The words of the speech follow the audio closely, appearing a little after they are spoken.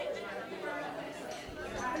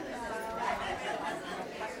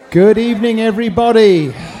Good evening,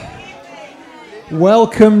 everybody.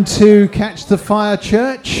 Welcome to Catch the Fire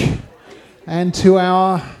Church and to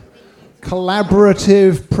our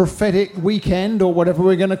collaborative prophetic weekend, or whatever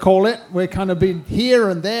we're going to call it. We're kind of been here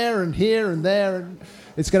and there and here and there, and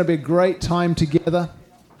it's going to be a great time together.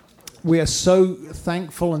 We are so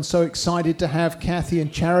thankful and so excited to have Kathy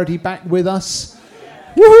and Charity back with us.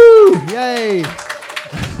 Woohoo! Yay!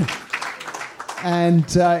 And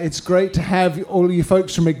it's great to have all you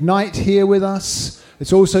folks from Ignite here with us.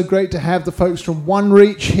 It's also great to have the folks from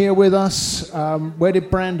OneReach here with us. Where did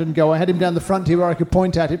Brandon go? I had him down the front here where I could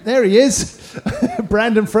point at him. There he is.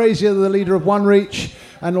 Brandon Frazier, the leader of OneReach,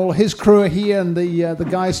 and all his crew are here, and the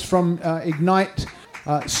guys from Ignite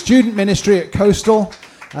student ministry at Coastal.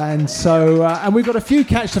 And so, and we've got a few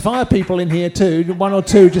Catch the Fire people in here too, one or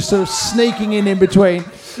two just sort of sneaking in between.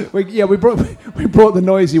 We brought the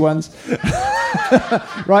noisy ones.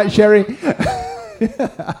 Right, Sherry?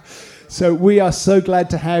 So we are so glad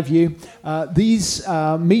to have you. These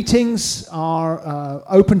meetings are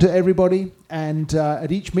open to everybody, and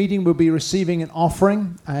at each meeting we'll be receiving an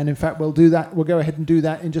offering, and in fact we'll do that. We'll go ahead and do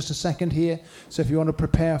that in just a second here. So if you want to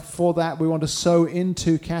prepare for that, we want to sow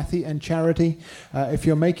into Kathy and Charity. If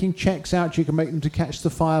you're making checks out, you can make them to Catch the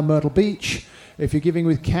Fire Myrtle Beach. If you're giving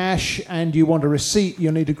with cash and you want a receipt,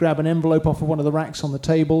 you'll need to grab an envelope off of one of the racks on the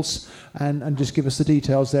tables and just give us the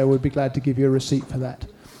details there. We'd be glad to give you a receipt for that.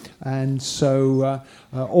 And so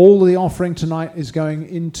all the offering tonight is going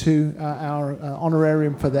into our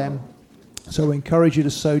honorarium for them. So we encourage you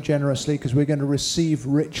to sow generously, because we're going to receive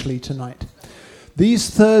richly tonight. These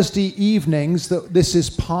Thursday evenings that this is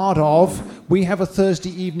part of, we have a Thursday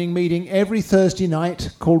evening meeting every Thursday night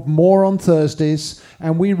called More on Thursdays,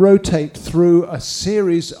 and we rotate through a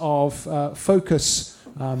series of focus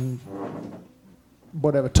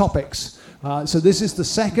topics. So this is the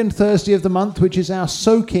second Thursday of the month, which is our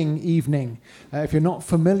soaking evening. If you're not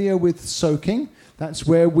familiar with soaking, that's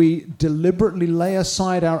where we deliberately lay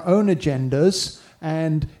aside our own agendas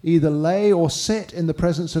and either lay or sit in the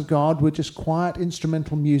presence of God with just quiet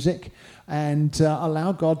instrumental music and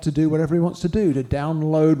allow God to do whatever he wants to do, to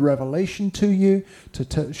download revelation to you,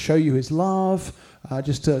 to show you his love,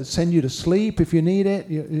 just to send you to sleep if you need it.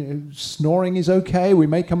 Snoring is okay. We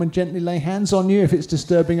may come and gently lay hands on you if it's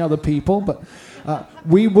disturbing other people, but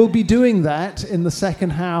we will be doing that in the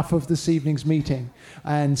second half of this evening's meeting.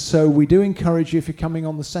 And so we do encourage you, if you're coming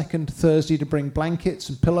on the second Thursday, to bring blankets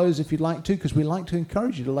and pillows if you'd like to, because we like to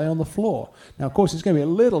encourage you to lay on the floor. Now, of course, it's going to be a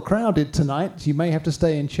little crowded tonight, so you may have to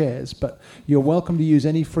stay in chairs, but you're welcome to use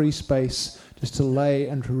any free space just to lay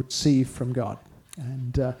and to receive from God.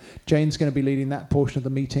 And Jane's going to be leading that portion of the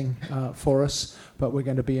meeting for us, but we're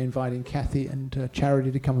going to be inviting Kathy and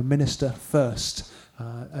Charity to come and minister first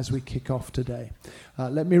as we kick off today.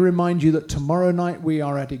 Let me remind you that tomorrow night we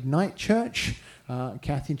are at Ignite Church.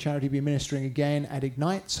 Kathy and Charity will be ministering again at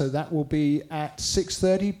Ignite, so that will be at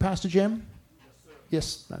 6:30, Pastor Jim?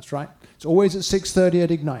 Yes, that's right. It's always at 6:30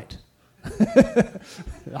 at Ignite.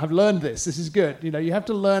 I've learned this. This is good. You know, you have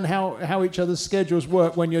to learn how each other's schedules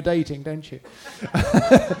work when you're dating, don't you?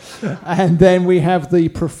 And then we have the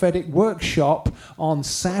prophetic workshop on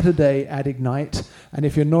Saturday at Ignite. And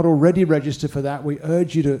if you're not already registered for that, we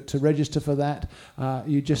urge you to register for that.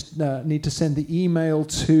 You just need to send the email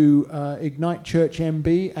to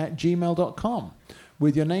ignitechurchmb@gmail.com.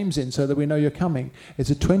 with your names in so that we know you're coming. It's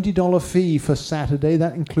a $20 fee for Saturday.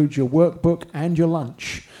 That includes your workbook and your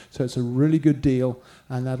lunch. So it's a really good deal,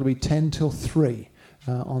 and that'll be 10 till 3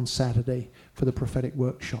 on Saturday for the prophetic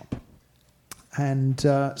workshop. And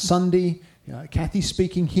Sunday, Kathy's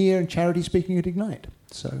speaking here and Charity speaking at Ignite.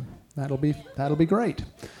 So that'll be great.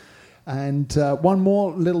 And one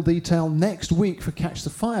more little detail, next week for Catch the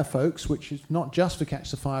Fire folks, which is not just for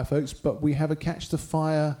Catch the Fire folks, but we have a Catch the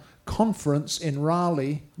Fire conference in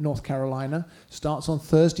Raleigh, North Carolina. Starts on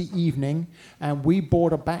Thursday evening, and we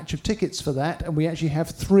bought a batch of tickets for that, and we actually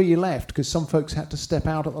have 3 left because some folks had to step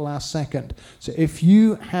out at the last second. So if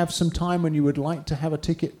you have some time when you would like to have a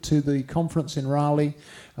ticket to the conference in Raleigh,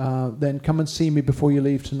 then come and see me before you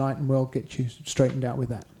leave tonight, and we'll get you straightened out with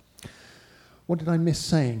that. What did I miss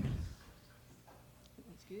saying?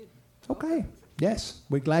 That's good. Okay. Yes,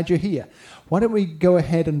 we're glad you're here. Why don't we go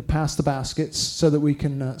ahead and pass the baskets so that we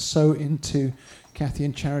can sow into Kathy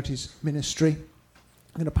and Charity's ministry. I'm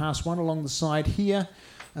going to pass one along the side here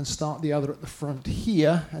and start the other at the front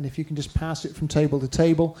here. And if you can just pass it from table to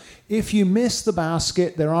table. If you miss the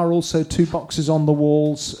basket, there are also 2 boxes on the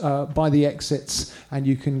walls by the exits, and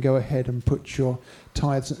you can go ahead and put your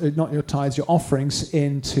tithes, your offerings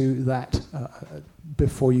into that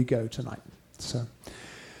before you go tonight. So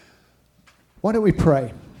why don't we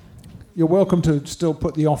pray? You're welcome to still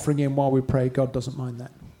put the offering in while we pray. God doesn't mind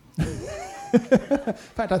that. In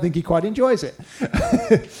fact, I think he quite enjoys it.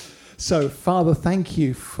 So, Father, thank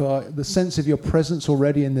you for the sense of your presence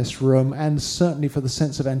already in this room, and certainly for the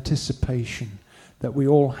sense of anticipation that we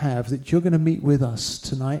all have that you're going to meet with us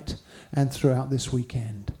tonight and throughout this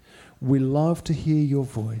weekend. We love to hear your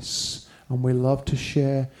voice, and we love to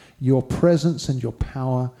share your presence and your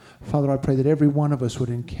power. Father, I pray that every one of us would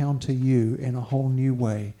encounter you in a whole new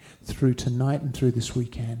way through tonight and through this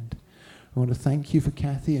weekend. I want to thank you for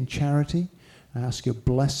Kathy and Charity. I ask your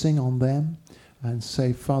blessing on them and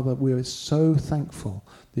say, Father, we are so thankful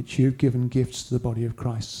that you've given gifts to the body of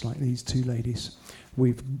Christ like these two ladies.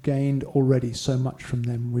 We've gained already so much from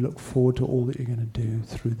them. We look forward to all that you're going to do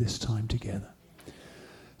through this time together.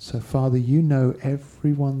 So, Father, you know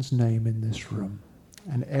everyone's name in this room,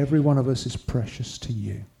 and every one of us is precious to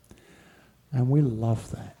you. And we love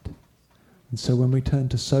that. And so when we turn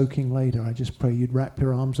to soaking later, I just pray you'd wrap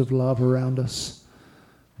your arms of love around us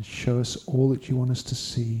and show us all that you want us to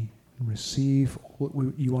see and receive all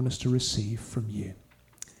that you want us to receive from you.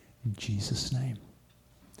 In Jesus' name.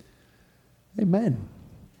 Amen.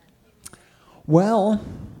 Well,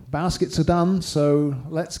 baskets are done, so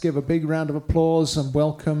let's give a big round of applause and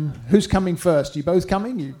welcome. Who's coming first? You both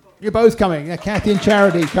coming? You're both coming. Yeah, Kathy and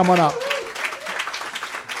Charity, come on up.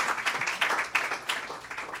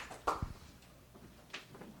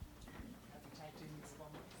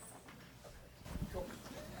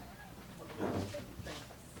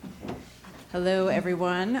 Hello,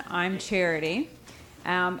 everyone. I'm Charity.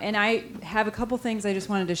 And I have a couple things I just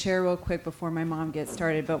wanted to share real quick before my mom gets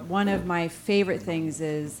started. But one of my favorite things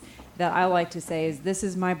is that I like to say is, this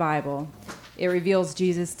is my Bible. It reveals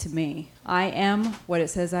Jesus to me. I am what it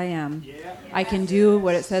says I am. I can do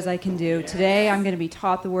what it says I can do. Today I'm going to be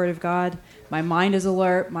taught the Word of God. My mind is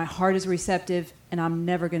alert. My heart is receptive. And I'm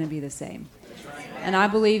never going to be the same. And I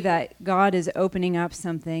believe that God is opening up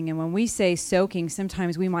something. And when we say soaking,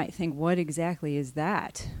 sometimes we might think, what exactly is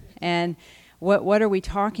that? And what are we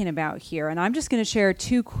talking about here? And I'm just going to share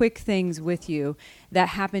two quick things with you that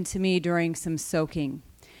happened to me during some soaking.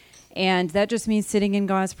 And that just means sitting in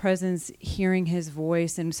God's presence, hearing his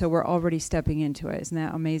voice. And so we're already stepping into it. Isn't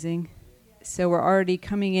that amazing? So we're already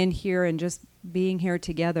coming in here and just being here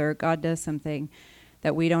together. God does something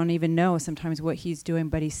that we don't even know sometimes what he's doing,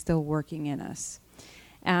 but he's still working in us.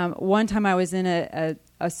 One time I was in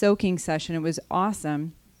a soaking session. It was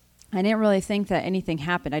awesome. I didn't really think that anything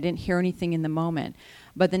happened. I didn't hear anything in the moment.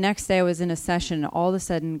 But the next day I was in a session, and all of a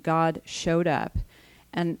sudden God showed up.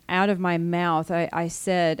 And out of my mouth, I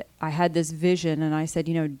said, I had this vision, and I said,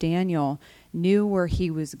 Daniel knew where he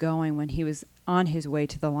was going when he was on his way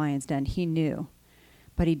to the lion's den. He knew,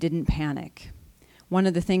 but he didn't panic. One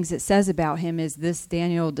of the things it says about him is this: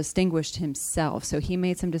 Daniel distinguished himself. So he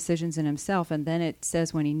made some decisions in himself. And then it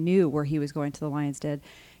says when he knew where he was going to the lion's den,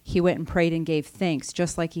 he went and prayed and gave thanks,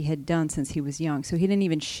 just like he had done since he was young. So he didn't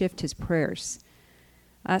even shift his prayers.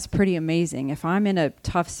 That's pretty amazing. If I'm in a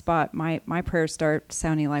tough spot, my prayers start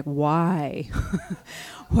sounding like, why?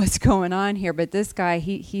 What's going on here? But this guy,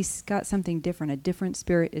 he's got something different. A different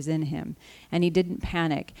spirit is in him. And he didn't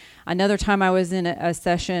panic. Another time I was in a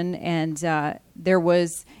session, and there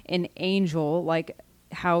was an angel, like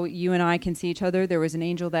how you and I can see each other. There was an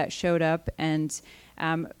angel that showed up and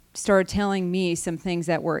started telling me some things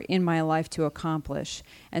that were in my life to accomplish.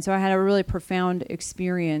 And so I had a really profound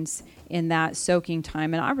experience in that soaking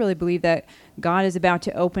time. And I really believe that God is about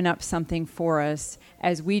to open up something for us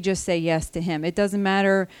as we just say yes to him. It doesn't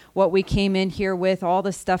matter what we came in here with, all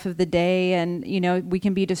the stuff of the day, and we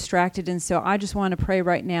can be distracted. And so I just want to pray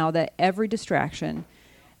right now that every distraction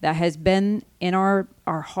that has been in our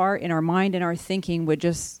heart, in our mind, in our thinking would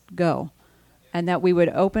just go. And that we would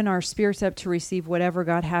open our spirits up to receive whatever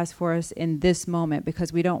God has for us in this moment,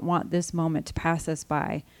 because we don't want this moment to pass us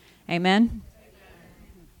by. Amen?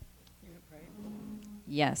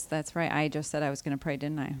 Yes, that's right. I just said I was going to pray,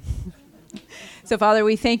 didn't I? So, Father,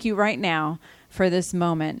 we thank you right now for this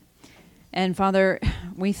moment. And, Father,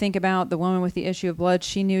 we think about the woman with the issue of blood.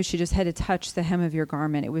 She knew she just had to touch the hem of your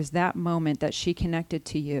garment. It was that moment that she connected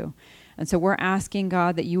to you. And so we're asking,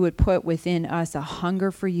 God, that you would put within us a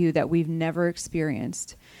hunger for you that we've never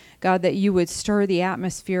experienced. God, that you would stir the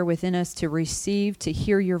atmosphere within us to receive, to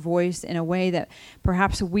hear your voice in a way that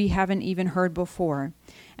perhaps we haven't even heard before.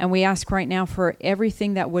 And we ask right now for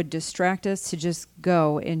everything that would distract us to just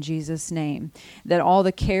go in Jesus' name. That all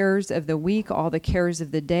the cares of the week, all the cares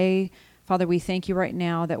of the day, Father, we thank you right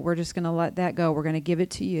now that we're just going to let that go. We're going to give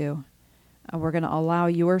it to you. And we're going to allow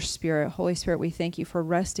your Spirit, Holy Spirit, we thank you for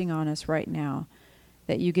resting on us right now,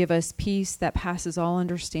 that you give us peace that passes all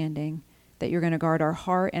understanding, that you're going to guard our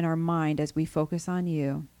heart and our mind as we focus on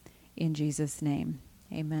you. In Jesus' name,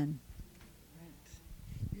 amen.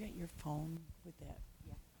 Right. You got your phone with that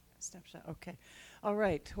snapshot? Okay. All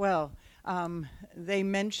right. Well, they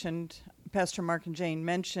mentioned, Pastor Mark and Jane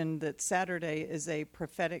mentioned that Saturday is a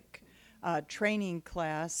prophetic training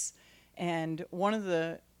class. And one of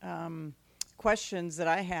the questions that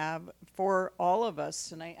I have for all of us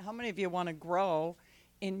tonight, how many of you want to grow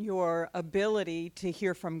in your ability to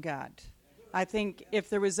hear from God? I think if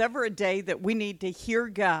there was ever a day that we need to hear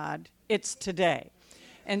God, it's today.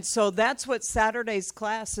 And so that's what Saturday's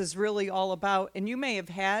class is really all about. And you may have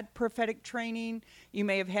had prophetic training. You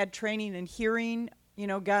may have had training in hearing,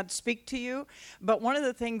 God speak to you. But one of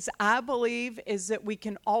the things I believe is that we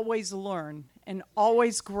can always learn and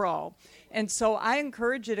always grow. And so I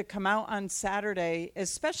encourage you to come out on Saturday,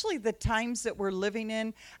 especially the times that we're living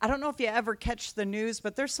in. I don't know if you ever catch the news,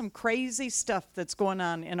 but there's some crazy stuff that's going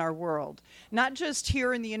on in our world. Not just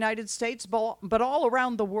here in the United States, but all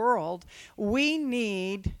around the world. We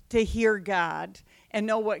need to hear God and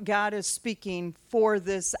know what God is speaking for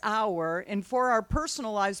this hour and for our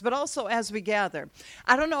personal lives, but also as we gather.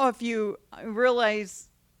 I don't know if you realize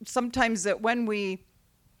sometimes that when we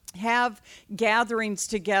have gatherings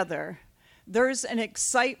together, there's an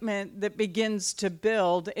excitement that begins to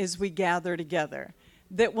build as we gather together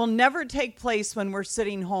that will never take place when we're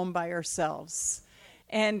sitting home by ourselves.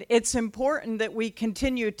 And it's important that we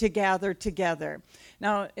continue to gather together.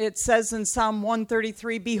 Now, it says in Psalm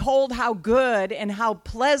 133, "Behold how good and how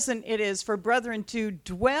pleasant it is for brethren to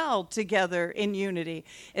dwell together in unity."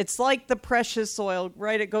 It's like the precious oil,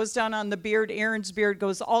 right? It goes down on the beard. Aaron's beard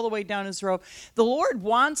goes all the way down his robe. The Lord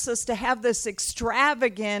wants us to have this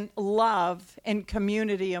extravagant love and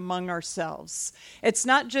community among ourselves. It's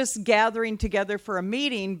not just gathering together for a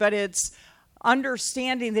meeting, but it's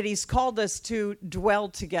understanding that He's called us to dwell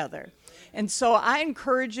together. And so I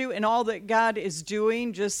encourage you in all that God is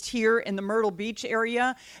doing just here in the Myrtle Beach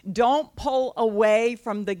area, don't pull away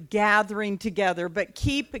from the gathering together, but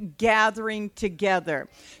keep gathering together.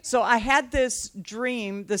 So I had this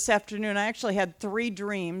dream this afternoon. I actually had 3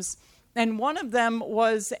 dreams, and one of them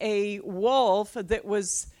was a wolf that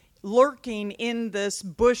was lurking in this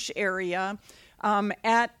bush area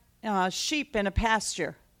at sheep in a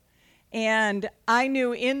pasture. And I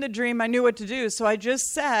knew in the dream, I knew what to do. So I just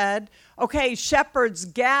said, okay, shepherds,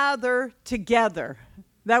 gather together.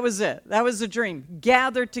 That was it. That was the dream.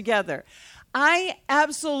 Gather together. I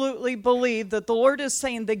absolutely believe that the Lord is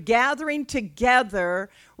saying the gathering together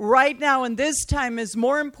right now in this time is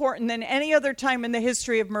more important than any other time in the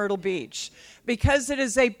history of Myrtle Beach, because it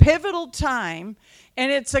is a pivotal time and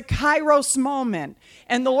it's a Kairos moment.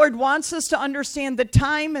 And the Lord wants us to understand the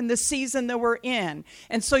time and the season that we're in.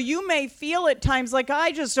 And so you may feel at times like,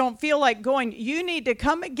 I just don't feel like going. You need to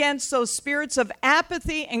come against those spirits of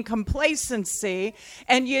apathy and complacency.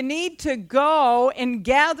 And you need to go and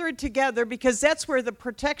gather together, because that's where the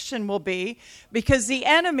protection will be, because the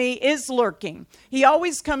enemy is lurking. He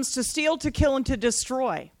always comes to steal, to kill, and to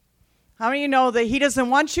destroy. How many of you know that he doesn't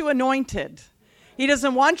want you anointed? He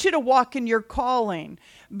doesn't want you to walk in your calling.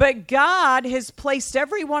 But God has placed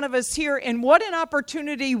every one of us here, and what an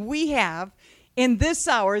opportunity we have in this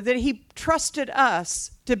hour that He trusted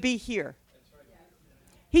us to be here.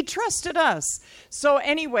 He trusted us. So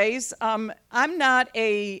anyways, I'm not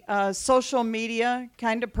a social media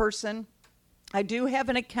kind of person. I do have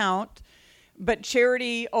an account, but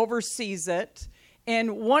Charity oversees it.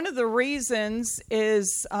 And one of the reasons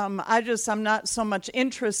is I'm not so much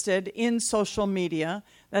interested in social media.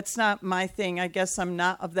 That's not my thing. I guess I'm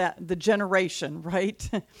not of the generation, right?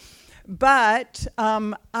 But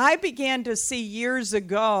I began to see years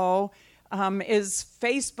ago, as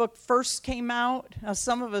Facebook first came out, now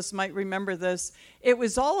some of us might remember this, it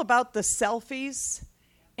was all about the selfies,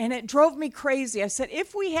 and it drove me crazy. I said,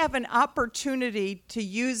 if we have an opportunity to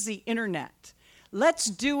use the internet, let's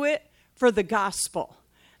do it for the gospel,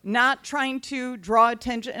 not trying to draw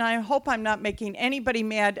attention. And I hope I'm not making anybody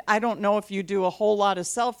mad. I don't know if you do a whole lot of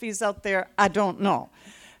selfies out there. I don't know,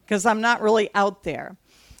 because I'm not really out there.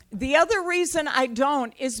 The other reason I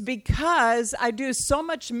don't is because I do so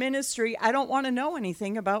much ministry. I don't want to know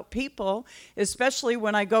anything about people, especially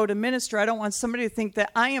when I go to minister. I don't want somebody to think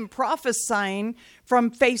that I am prophesying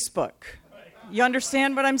from Facebook. You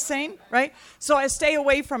understand what I'm saying, right? So I stay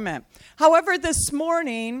away from it. However, this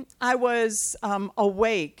morning I was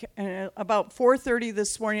awake about 4:30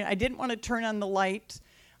 this morning. I didn't want to turn on the light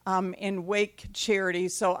and wake Charity,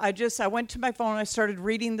 so I went to my phone. I started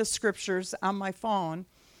reading the scriptures on my phone,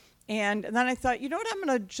 and then I thought, you know what? I'm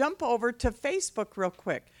going to jump over to Facebook real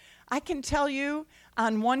quick. I can tell you,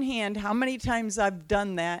 on one hand, how many times I've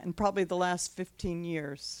done that in probably the last 15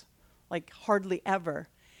 years, like hardly ever.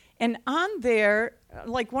 And on there,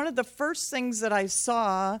 like one of the first things that I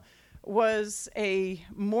saw was a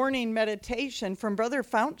morning meditation from Brother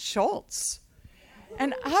Fount Schultz.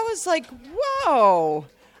 And I was like, whoa.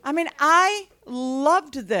 I mean, I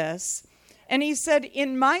loved this. And he said,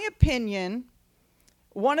 in my opinion,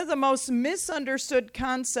 one of the most misunderstood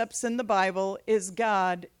concepts in the Bible is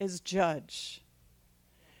God as judge.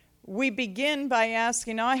 We begin by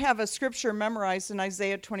asking, now I have a scripture memorized in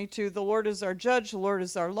Isaiah 22, the Lord is our judge, the Lord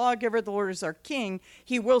is our lawgiver, the Lord is our king,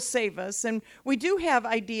 he will save us. And we do have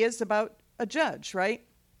ideas about a judge, right?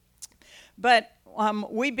 But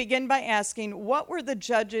we begin by asking, what were the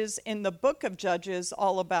judges in the book of Judges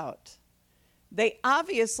all about? They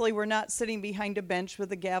obviously were not sitting behind a bench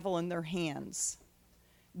with a gavel in their hands.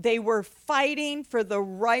 They were fighting for the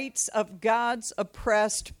rights of God's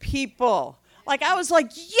oppressed people. Like, I was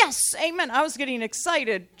like, yes, amen. I was getting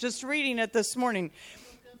excited just reading it this morning.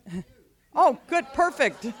 Oh, good,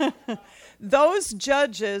 perfect. Those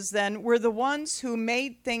judges then were the ones who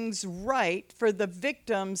made things right for the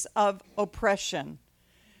victims of oppression.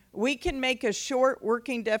 We can make a short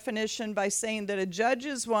working definition by saying that a judge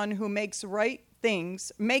is one who makes right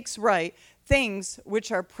things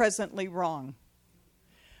which are presently wrong.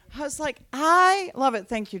 I was like, I love it.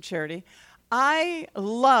 Thank you, Charity. I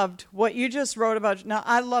loved what you just wrote about. Now,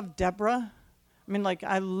 I love Deborah. I mean, like,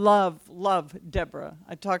 I love Deborah.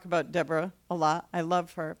 I talk about Deborah a lot. I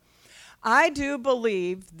love her. I do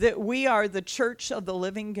believe that we are the church of the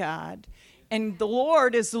living God, and the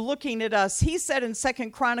Lord is looking at us. He said in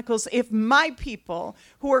 2 Chronicles, if my people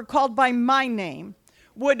who are called by my name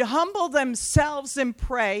would humble themselves and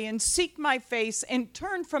pray and seek my face and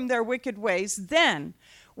turn from their wicked ways, then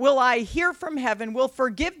will I hear from heaven, will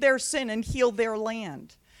forgive their sin and heal their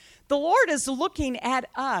land. The Lord is looking at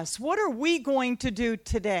us. What are we going to do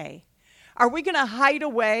today? Are we going to hide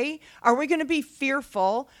away? Are we going to be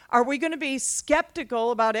fearful? Are we going to be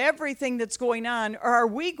skeptical about everything that's going on? Or are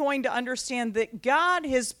we going to understand that God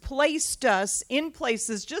has placed us in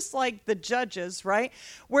places just like the judges, right?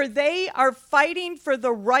 Where they are fighting for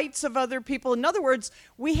the rights of other people. In other words,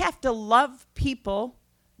 we have to love people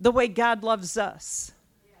the way God loves us,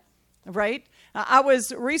 right? I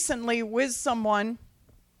was recently with someone.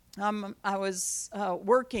 I was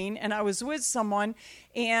working, and I was with someone,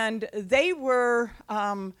 and they were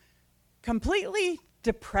completely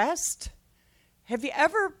depressed. Have you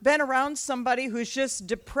ever been around somebody who's just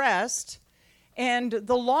depressed, and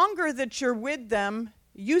the longer that you're with them,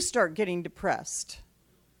 you start getting depressed?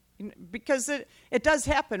 Because it does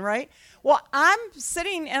happen, right? Well, I'm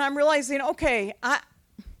sitting, and I'm realizing, okay, I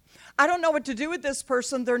don't know what to do with this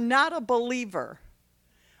person. They're not a believer.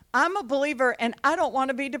 I'm a believer, and I don't want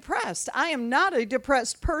to be depressed. I am not a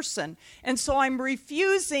depressed person. And so I'm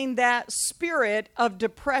refusing that spirit of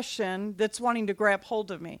depression that's wanting to grab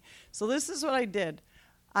hold of me. So this is what I did.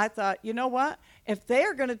 I thought, you know what? If they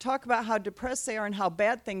are going to talk about how depressed they are and how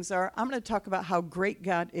bad things are, I'm going to talk about how great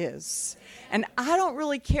God is. And I don't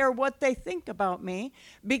really care what they think about me,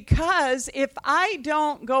 because if I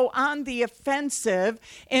don't go on the offensive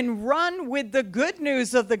and run with the good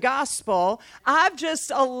news of the gospel, I've just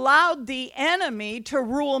allowed the enemy to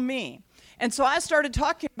rule me. And so I started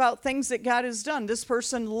talking about things that God has done. This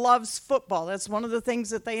person loves football. That's one of the things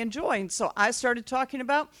that they enjoy. And so I started talking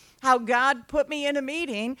about how God put me in a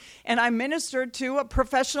meeting and I ministered to a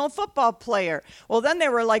professional football player. Well, then they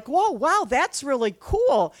were like, whoa, wow, that's really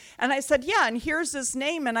cool. And I said, yeah, and here's his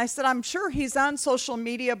name. And I said, I'm sure he's on social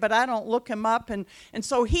media, but I don't look him up. And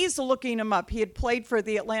so he's looking him up. He had played for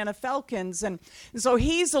the Atlanta Falcons. And so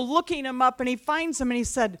he's looking him up, and he finds him, and he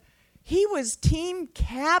said, he was team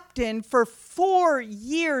captain for 4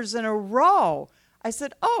 years in a row. I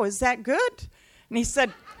said, oh, is that good? And he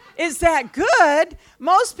said, is that good?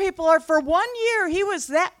 Most people are for 1 year. He was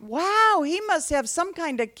that. Wow, he must have some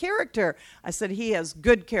kind of character. I said, he has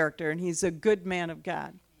good character, and he's a good man of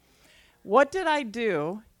God. What did I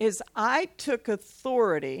do is I took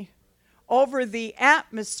authority over the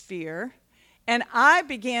atmosphere, and I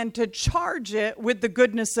began to charge it with the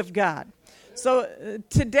goodness of God. So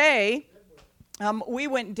today, we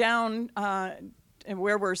went down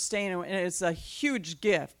where we're staying, and it's a huge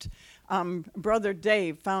gift. Brother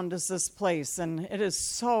Dave found us this place, and it is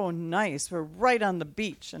so nice. We're right on the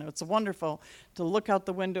beach, and it's wonderful to look out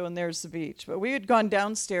the window, and there's the beach. But we had gone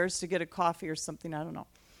downstairs to get a coffee or something, I don't know.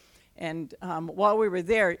 And while we were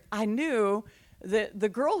there, I knew that the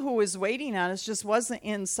girl who was waiting on us just wasn't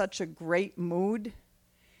in such a great mood.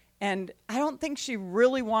 And I don't think she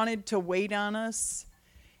really wanted to wait on us.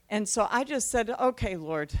 And so I just said, okay,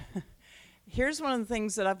 Lord, here's one of the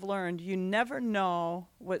things that I've learned. You never know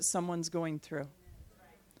what someone's going through.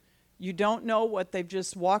 You don't know what they've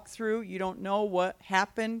just walked through. You don't know what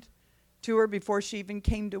happened to her before she even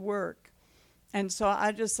came to work. And so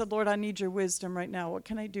I just said, Lord, I need your wisdom right now. What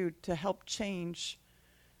can I do to help change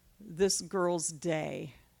this girl's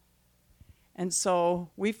day? And so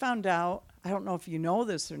we found out, I don't know if you know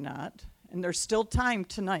this or not, and there's still time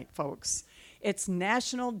tonight, folks. It's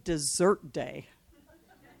National Dessert Day.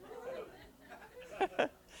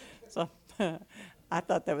 So I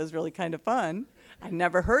thought that was really kind of fun. I'd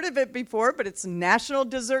never heard of it before, but it's National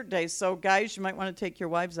Dessert Day. So guys, you might want to take your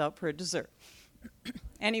wives out for a dessert.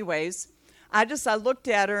 Anyways, I looked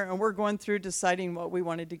at her, and we're going through deciding what we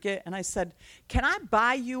wanted to get. And I said, can I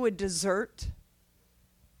buy you a dessert?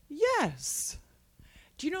 Yes.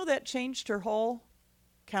 Do you know that changed her whole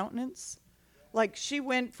countenance? Like, she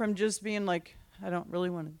went from just being like, I don't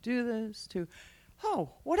really want to do this, to, oh,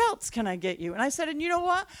 what else can I get you? And I said, and you know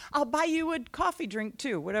what? I'll buy you a coffee drink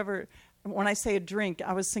too, whatever. When I say a drink,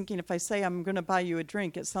 I was thinking if I say I'm going to buy you a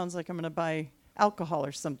drink, it sounds like I'm going to buy alcohol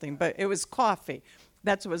or something, but it was coffee.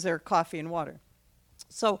 That's what was there, coffee and water.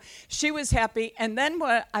 So she was happy. And then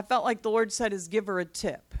what I felt like the Lord said is give her a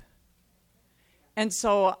tip. And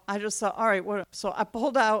so I just thought, all right, so I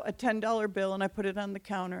pulled out a $10 bill and I put it on the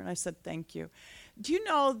counter and I said, thank you. Do you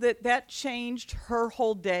know that changed her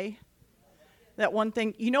whole day? That one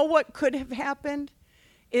thing. You know what could have happened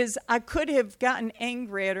is I could have gotten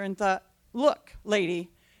angry at her and thought, look, lady,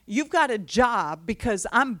 you've got a job because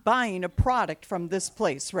I'm buying a product from this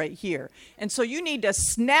place right here. And so you need to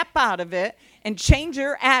snap out of it and change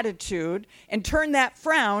your attitude and turn that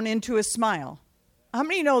frown into a smile. How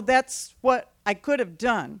many know that's what I could have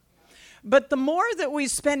done? But the more that we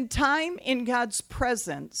spend time in God's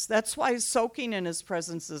presence, that's why soaking in his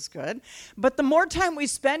presence is good. But the more time we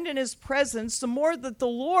spend in his presence, the more that the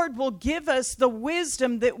Lord will give us the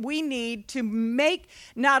wisdom that we need to make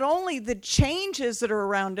not only the changes that are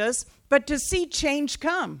around us, but to see change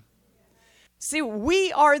come. See,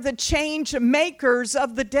 we are the change makers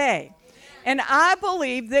of the day. And I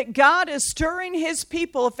believe that God is stirring his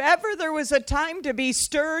people. If ever there was a time to be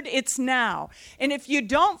stirred, it's now. And if you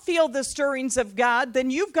don't feel the stirrings of God, then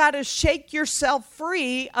you've got to shake yourself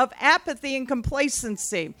free of apathy and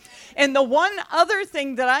complacency. And the one other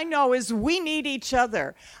thing that I know is we need each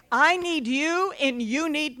other. I need you and you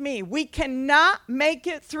need me. We cannot make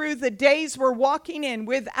it through the days we're walking in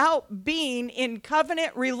without being in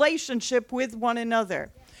covenant relationship with one another.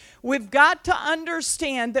 We've got to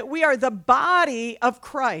understand that we are the body of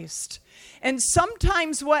Christ. And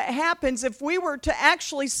sometimes what happens, if we were to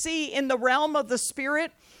actually see in the realm of the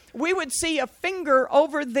Spirit, we would see a finger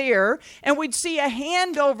over there, and we'd see a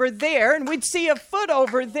hand over there, and we'd see a foot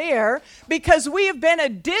over there, because we have been a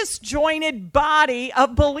disjointed body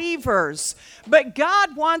of believers. But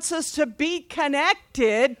God wants us to be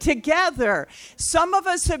connected together. Some of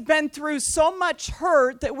us have been through so much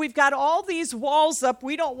hurt that we've got all these walls up.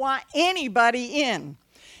 We don't want anybody in.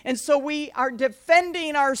 And so we are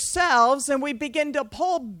defending ourselves and we begin to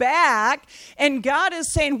pull back. And God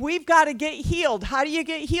is saying, we've got to get healed. How do you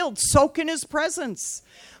get healed? Soak in his presence.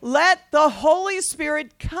 Let the Holy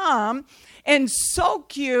Spirit come and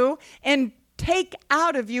soak you and take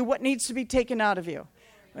out of you what needs to be taken out of you.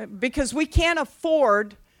 Because we can't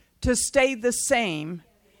afford to stay the same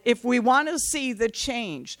if we want to see the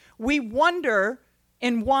change. We wonder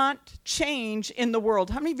and want change in the world.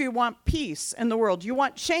 How many of you want peace in the world? You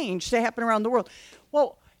want change to happen around the world.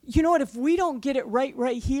 Well, you know what? If we don't get it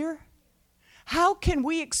right here, how can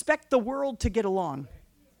we expect the world to get along?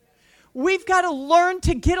 We've got to learn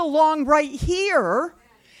to get along right here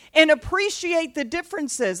and appreciate the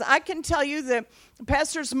differences. I can tell you that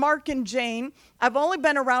Pastors Mark and Jane, I've only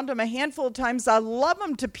been around them a handful of times. I love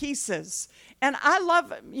them to pieces. And I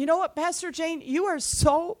love, you know what, Pastor Jane? You are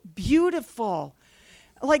so beautiful.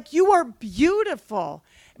 Like, you are beautiful.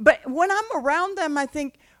 But when I'm around them, I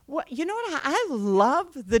think, well, you know what? I love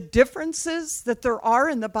the differences that there are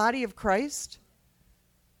in the body of Christ.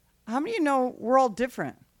 How many of you know we're all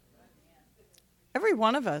different? Every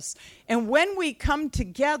one of us. And when we come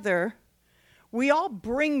together, we all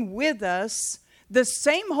bring with us the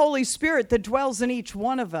same Holy Spirit that dwells in each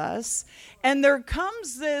one of us. And there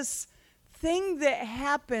comes this thing that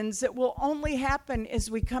happens that will only happen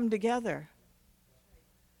as we come together.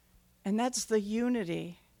 And that's the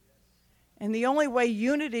unity. And the only way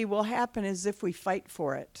unity will happen is if we fight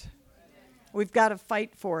for it. We've got to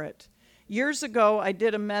fight for it. Years ago, I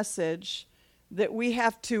did a message that we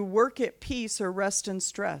have to work at peace or rest in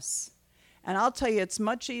stress. And I'll tell you, it's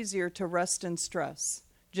much easier to rest in stress.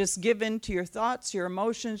 Just give in to your thoughts, your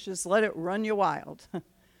emotions, just let it run you wild.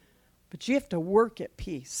 but you have to work at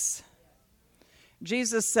peace.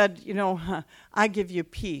 Jesus said, I give you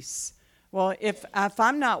peace. Well, if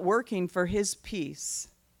I'm not working for his peace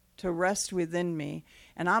to rest within me,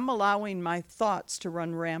 and I'm allowing my thoughts to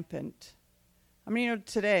run rampant.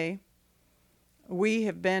 Today, we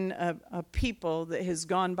have been a people that has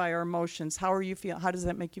gone by our emotions. How are you feeling? How does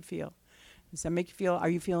that make you feel? Does that make you feel, are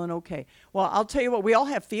you feeling okay? Well, I'll tell you what, we all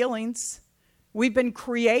have feelings. We've been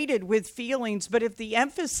created with feelings, but if the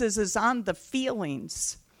emphasis is on the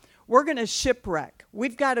feelings, we're going to shipwreck.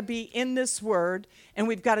 We've got to be in this word, and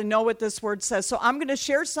we've got to know what this word says. So I'm going to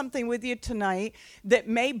share something with you tonight that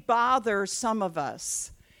may bother some of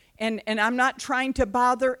us. And I'm not trying to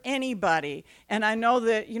bother anybody. And I know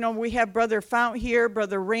that, we have Brother Fount here,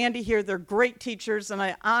 Brother Randy here. They're great teachers, and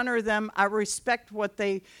I honor them. I respect what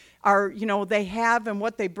they are, they have and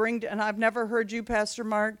what they bring. And I've never heard you, Pastor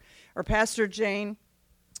Mark or Pastor Jane.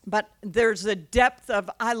 But there's a depth of,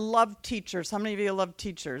 I love teachers. How many of you love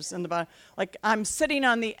teachers in the body? Like, I'm sitting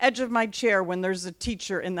on the edge of my chair when there's a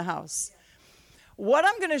teacher in the house. What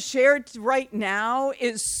I'm going to share right now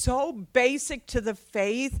is so basic to the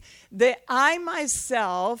faith that I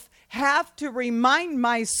myself have to remind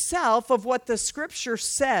myself of what the scripture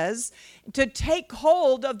says to take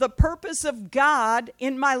hold of the purpose of God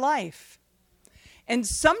in my life. And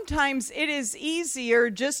sometimes it is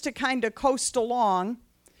easier just to kind of coast along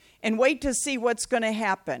and wait to see what's going to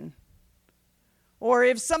happen. Or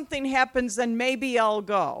if something happens, then maybe I'll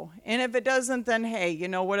go. And if it doesn't, then hey,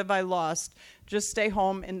 what have I lost? Just stay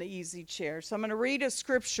home in the easy chair. So I'm going to read a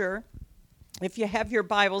scripture. If you have your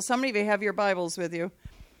Bibles, how many of you have your Bibles with you?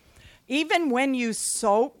 Even when you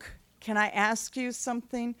soak, can I ask you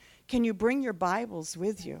something? Can you bring your Bibles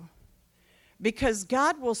with you? Because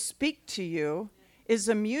God will speak to you as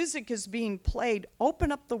the music is being played.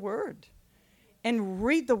 Open up the Word and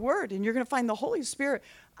read the Word, and you're going to find the Holy Spirit.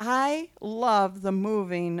 I love the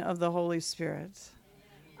moving of the Holy Spirit.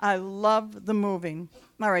 I love the moving.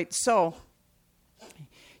 All right, so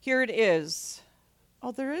here it is.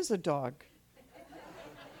 Oh, there is a dog.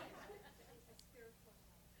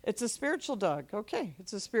 It's a spiritual dog. Okay,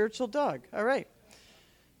 it's a spiritual dog. All right.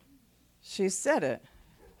 She said it.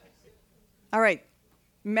 All right,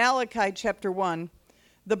 Malachi chapter 1.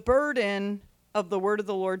 The burden of the word of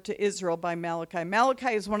the Lord to Israel by Malachi.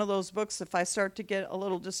 Malachi is one of those books, if I start to get a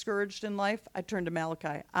little discouraged in life, I turn to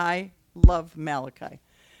Malachi. I love Malachi.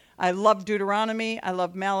 I love Deuteronomy. I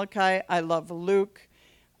love Malachi. I love Luke.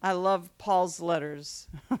 I love Paul's letters.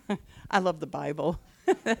 I love the Bible.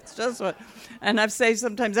 That's just what, and I say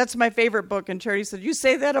sometimes, that's my favorite book. And Charity said, you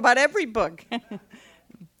say that about every book.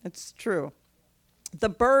 It's true. The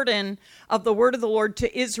burden of the word of the Lord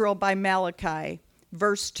to Israel by Malachi,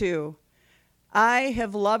 verse 2. I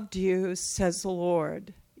have loved you, says the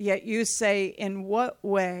Lord, yet you say, in what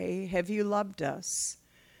way have you loved us?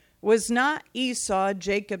 Was not Esau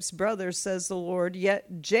Jacob's brother, says the Lord,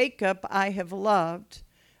 yet Jacob I have loved,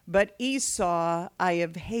 but Esau I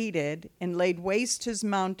have hated and laid waste his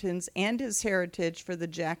mountains and his heritage for the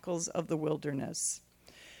jackals of the wilderness.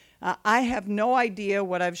 I have no idea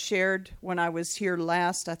what I've shared when I was here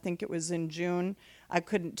last. I think it was in June. I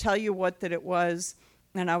couldn't tell you what that it was.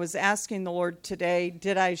 And I was asking the Lord today,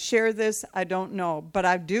 did I share this? I don't know. But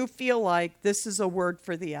I do feel like this is a word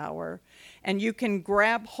for the hour. And you can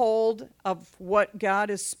grab hold of what God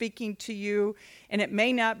is speaking to you. And it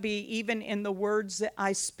may not be even in the words that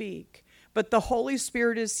I speak. But the Holy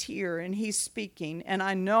Spirit is here and he's speaking. And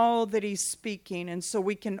I know that he's speaking. And so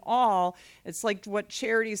we can all, it's like what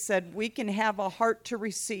Charity said, we can have a heart to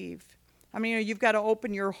receive. I mean, you've got to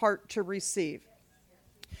open your heart to receive.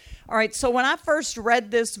 All right, so when I first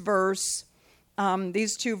read this verse,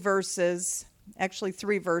 these two verses, actually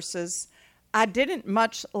 3 verses, I didn't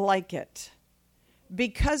much like it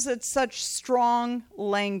because it's such strong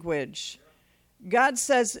language. God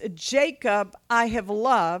says, Jacob I have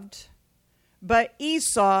loved, but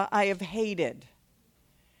Esau I have hated.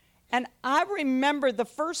 And I remember the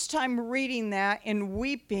first time reading that and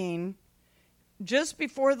weeping just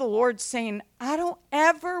before the Lord saying, I don't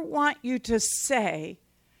ever want you to say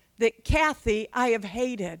that Kathy I have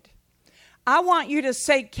hated. I want you to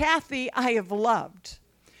say, Kathy I have loved.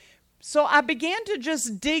 So I began to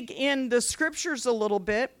just dig in the scriptures a little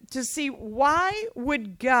bit to see why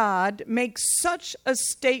would God make such a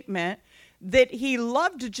statement that he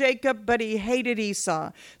loved Jacob but he hated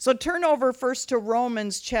Esau. So turn over first to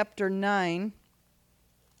Romans chapter 9.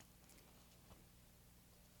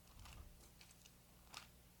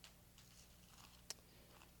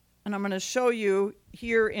 And I'm going to show you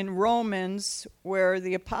here in Romans where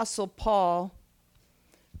the Apostle Paul,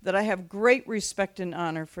 that I have great respect and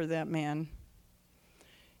honor for that man.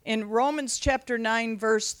 In Romans chapter 9,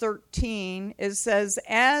 verse 13, it says,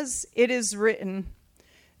 "As it is written,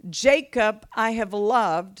 Jacob I have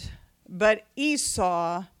loved, but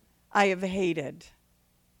Esau I have hated."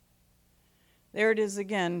 There it is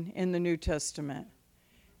again in the New Testament.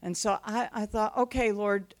 And so I thought, okay,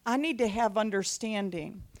 Lord, I need to have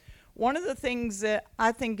understanding. One of the things that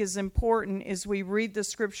I think is important is we read the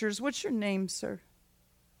scriptures. What's your name, sir?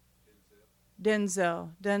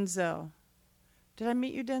 Denzel. Did I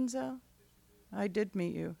meet you, Denzel? I did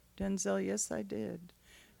meet you. Denzel, yes, I did.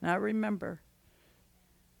 And I remember.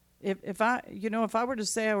 If I were to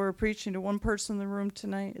say I were preaching to one person in the room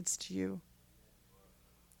tonight, it's to you.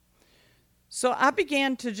 So I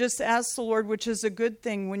began to just ask the Lord, which is a good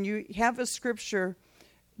thing. When you have a scripture,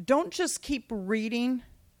 don't just keep reading,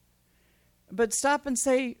 but stop and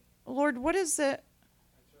say, Lord, what is it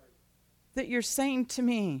that you're saying to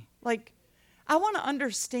me? Like, I want to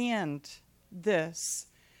understand this.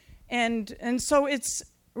 And so it's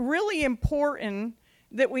really important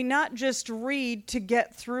that we not just read to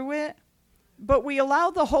get through it, but we allow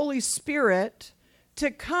the Holy Spirit to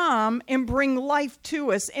come and bring life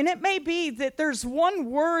to us. And it may be that there's one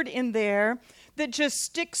word in there that just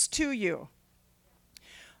sticks to you.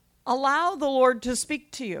 Allow the Lord to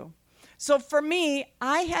speak to you. So for me,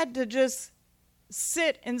 I had to just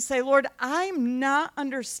sit and say, Lord, I'm not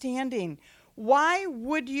understanding. Why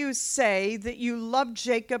would you say that you love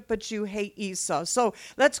Jacob but you hate Esau? So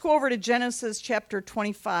let's go over to Genesis chapter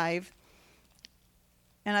 25.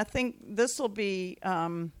 And I think this will be,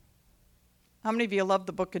 how many of you love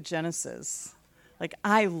the book of Genesis? Like,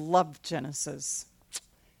 I love Genesis.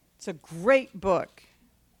 It's a great book.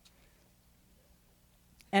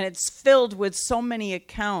 And it's filled with so many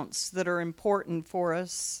accounts that are important for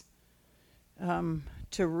us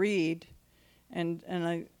to read.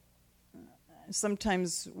 And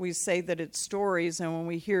sometimes we say that it's stories, and when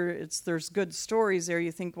we hear there's good stories there,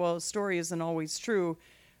 you think, well, a story isn't always true.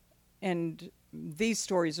 And these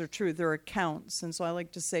stories are true. They're accounts. And so I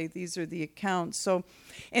like to say these are the accounts. So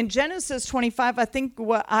in Genesis 25, I think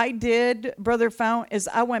what I did, Brother Fount, is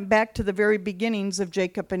I went back to the very beginnings of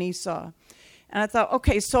Jacob and Esau. And I thought,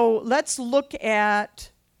 okay, so let's look at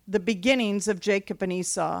the beginnings of Jacob and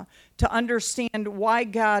Esau to understand why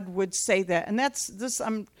God would say that. And that's this.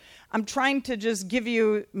 I'm trying to just give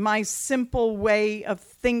you my simple way of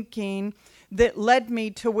thinking that led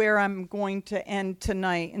me to where I'm going to end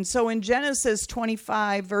tonight. And so in Genesis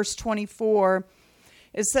 25, verse 24,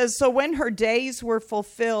 it says, "So when her days were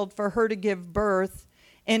fulfilled for her to give birth,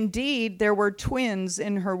 indeed there were twins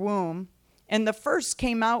in her womb. And the first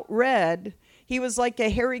came out red. He was like a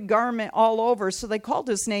hairy garment all over, so they called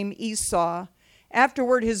his name Esau.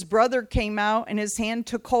 Afterward his brother came out, and his hand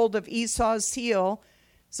took hold of Esau's heel,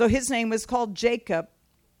 so his name was called Jacob.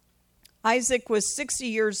 Isaac was 60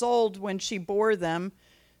 years old when she bore them,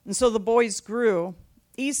 and so the boys grew.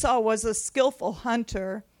 Esau was a skillful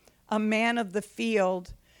hunter, a man of the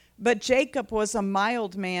field, but Jacob was a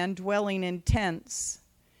mild man dwelling in tents.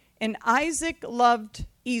 And Isaac loved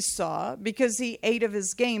Esau because he ate of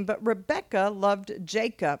his game, but Rebekah loved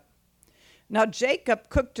Jacob. Now Jacob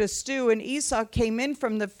cooked a stew, and Esau came in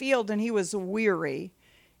from the field, and he was weary.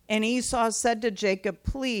 And Esau said to Jacob,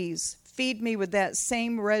 'Please feed me with that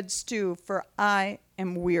same red stew, for I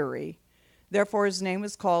am weary.' Therefore his name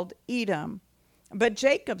was called Edom. But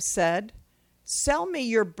Jacob said, 'Sell me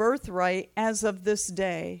your birthright as of this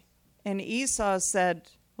day.' And Esau said,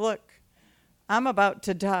 'Look, I'm about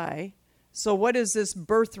to die, so what is this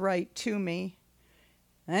birthright to me?'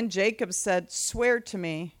 And Jacob said, 'Swear to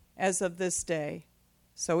me as of this day.'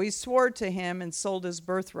 So he swore to him and sold his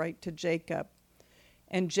birthright to Jacob.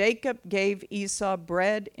 And Jacob gave Esau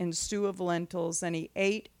bread and stew of lentils, and he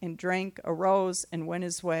ate and drank, arose, and went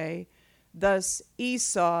his way. Thus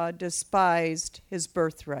Esau despised his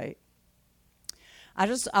birthright."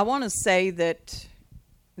 I want to say that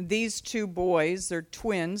these two boys, they're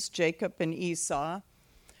twins, Jacob and Esau.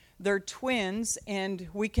 They're twins, and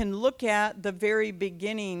we can look at the very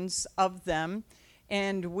beginnings of them,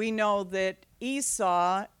 and we know that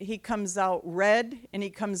Esau, he comes out red and he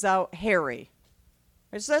comes out hairy.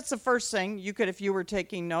 So that's the first thing you could, if you were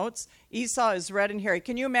taking notes. Esau is red and hairy.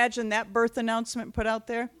 Can you imagine that birth announcement put out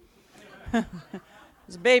there?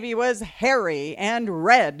 His baby was hairy and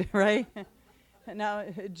red, right? Now,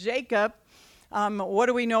 Jacob, what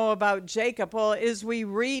do we know about Jacob? Well, as we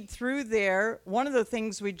read through there, one of the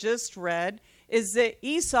things we just read is that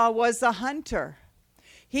Esau was a hunter.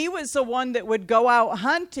 He was the one that would go out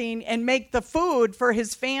hunting and make the food for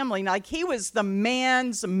his family. Like, he was the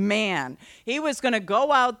man's man. He was going to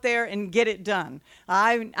go out there and get it done.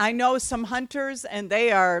 I know some hunters, and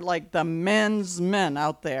they are like the men's men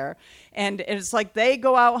out there. And it's like they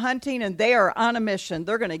go out hunting, and they are on a mission.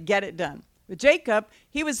 They're going to get it done. But Jacob,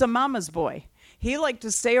 he was a mama's boy. He liked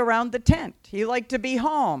to stay around the tent. He liked to be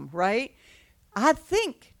home, right? I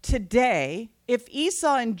think today, if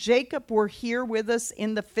Esau and Jacob were here with us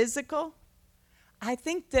in the physical, I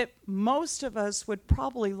think that most of us would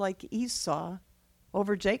probably like Esau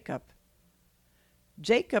over Jacob.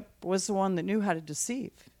 Jacob was the one that knew how to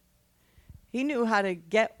deceive. He knew how to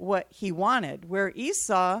get what he wanted, where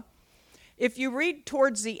Esau, if you read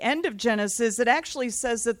towards the end of Genesis, it actually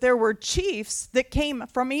says that there were chiefs that came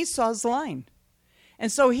from Esau's line. And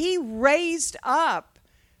so he raised up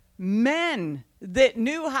men that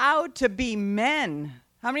knew how to be men.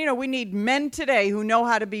 How many know we need men today who know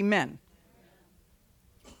how to be men?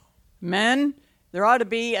 Men, there ought to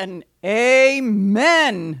be an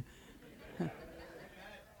amen.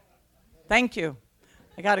 Thank you.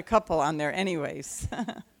 I got a couple on there anyways.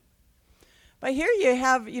 But here you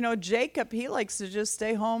have, Jacob, he likes to just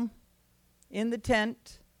stay home in the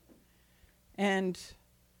tent. And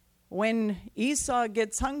when Esau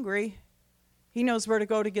gets hungry, he knows where to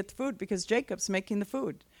go to get the food because Jacob's making the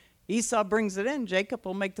food. Esau brings it in. Jacob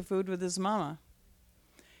will make the food with his mama.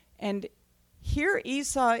 And here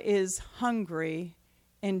Esau is hungry,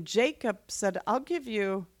 and Jacob said, I'll give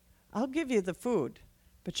you the food,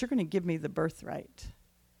 but you're going to give me the birthright.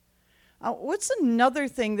 What's another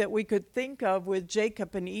thing that we could think of with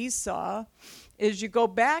Jacob and Esau is you go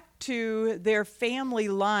back to their family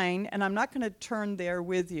line, and I'm not going to turn there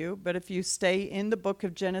with you, but if you stay in the book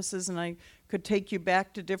of Genesis, and I could take you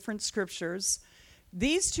back to different scriptures,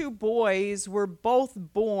 these two boys were both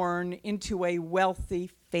born into a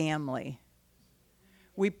wealthy family.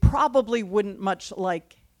 We probably wouldn't much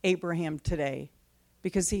like Abraham today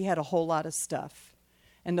because he had a whole lot of stuff.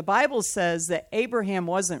 And the Bible says that Abraham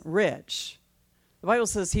wasn't rich. The Bible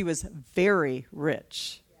says he was very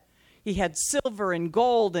rich. He had silver and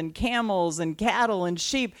gold and camels and cattle and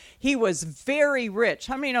sheep. He was very rich.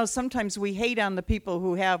 How many know sometimes we hate on the people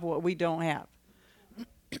who have what we don't have?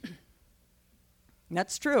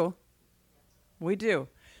 That's true. We do.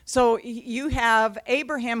 So you have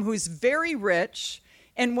Abraham who's very rich.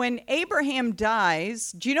 And when Abraham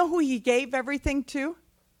dies, do you know who he gave everything to?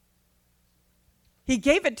 He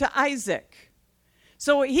gave it to Isaac.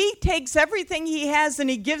 So he takes everything he has and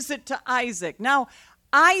he gives it to Isaac. Now,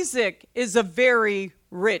 Isaac is a very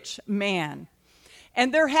rich man.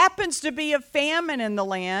 And there happens to be a famine in the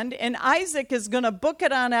land, and Isaac is going to book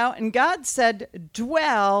it on out, and God said,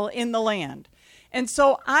 dwell in the land. And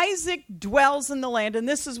so Isaac dwells in the land, and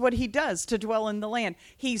this is what he does to dwell in the land.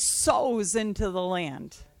 He sows into the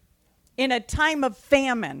land. In a time of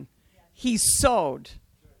famine, he sowed.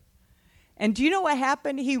 And do you know what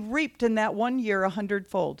happened? He reaped in that 1 year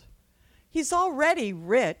 100-fold. He's already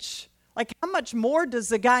rich. Like, how much more does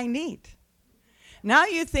the guy need? Now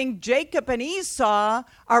you think Jacob and Esau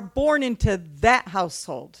are born into that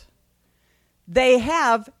household. They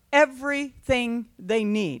have everything they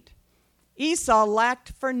need. Esau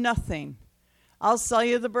lacked for nothing. I'll sell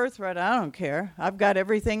you the birthright. I don't care. I've got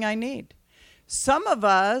everything I need. Some of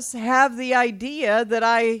us have the idea that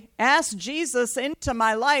I asked Jesus into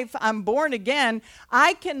my life, I'm born again,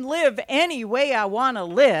 I can live any way I want to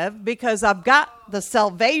live because I've got the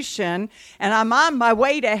salvation and I'm on my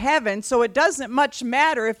way to heaven, so it doesn't much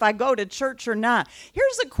matter if I go to church or not.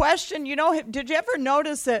 Here's a question, did you ever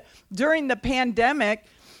notice that during the pandemic,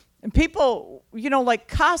 people, like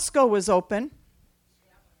Costco was open,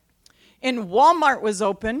 and Walmart was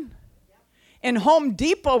open, and Home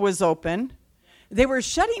Depot was open. They were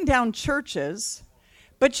shutting down churches,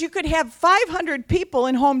 but you could have 500 people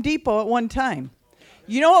in Home Depot at one time.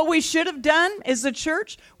 You know what we should have done as a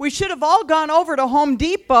church? We should have all gone over to Home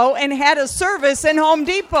Depot and had a service in Home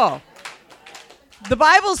Depot. The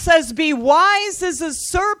Bible says, be wise as a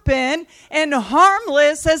serpent and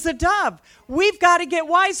harmless as a dove. We've got to get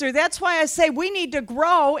wiser. That's why I say we need to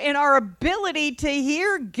grow in our ability to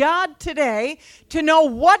hear God today, to know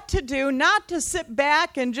what to do, not to sit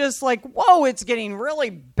back and just like, whoa, it's getting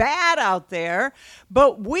really bad out there.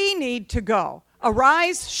 But we need to go.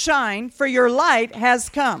 Arise, shine, for your light has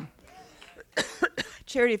come.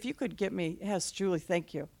 Charity, if you could get me, yes, Julie,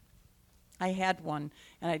 thank you. I had one,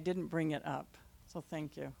 and I didn't bring it up. So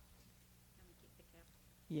thank you.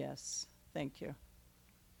 Yes, thank you.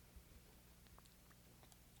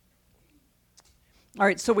 All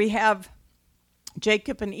right, so we have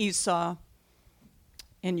Jacob and Esau.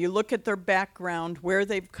 and you look at their background, where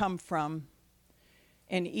they've come from,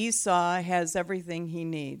 and Esau has everything he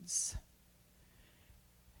needs.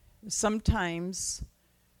 Sometimes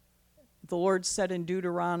the Lord said in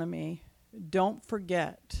Deuteronomy, don't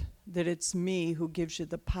forget that it's me who gives you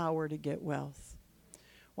the power to get wealth.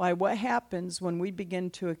 Why, what happens when we begin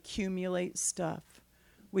to accumulate stuff?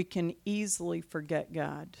 We can easily forget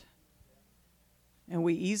God. And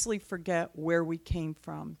we easily forget where we came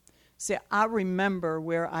from. See, I remember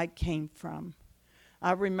where I came from.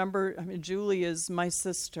 I remember, Julie is my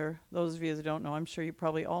sister. Those of you that don't know, I'm sure you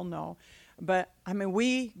probably all know. But,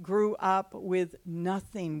 we grew up with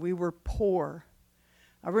nothing. We were poor.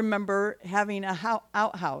 I remember having a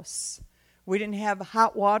outhouse. We didn't have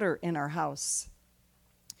hot water in our house.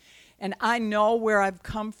 And I know where I've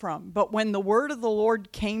come from. But when the word of the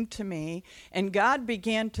Lord came to me, and God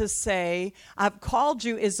began to say, I've called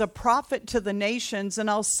you as a prophet to the nations, and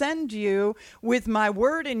I'll send you with my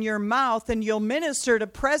word in your mouth, and you'll minister to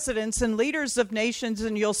presidents and leaders of nations,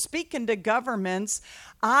 and you'll speak into governments,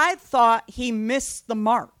 I thought he missed the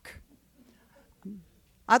mark.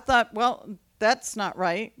 I thought, well, that's not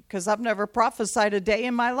right, because I've never prophesied a day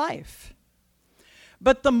in my life.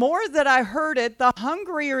 But the more that I heard it, the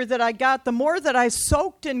hungrier that I got, the more that I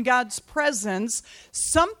soaked in God's presence,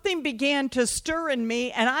 something began to stir in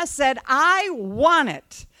me, and I said, I want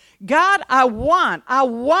it. God, I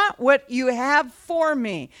want what you have for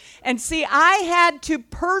me. And see, I had to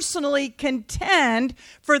personally contend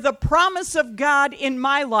for the promise of God in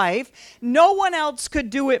my life. No one else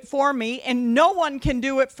could do it for me, and no one can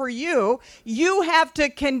do it for you. You have to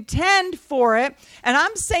contend for it. And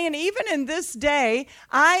I'm saying, even in this day,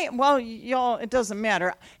 y'all, it doesn't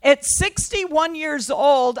matter. At 61 years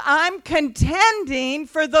old, I'm contending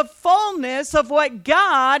for the fullness of what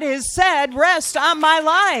God has said rest on my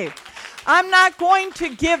life. I'm not going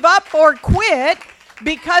to give up or quit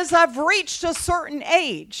because I've reached a certain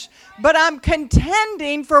age, but I'm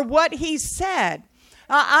contending for what he said.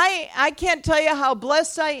 I can't tell you how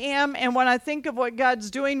blessed I am, and when I think of what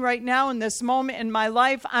God's doing right now in this moment in my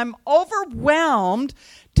life, I'm overwhelmed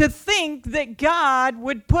to think that God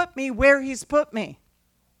would put me where he's put me.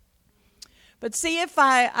 But see, if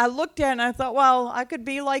I looked at it and I thought, well, I could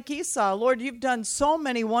be like Esau. Lord, you've done so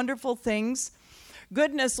many wonderful things.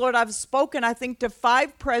 Goodness, Lord, I've spoken, I think, to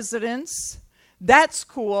 5 presidents. That's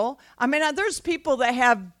cool. There's people that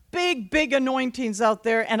have big anointings out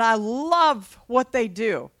there, and I love what they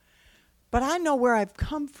do. But I know where I've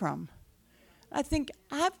come from. I think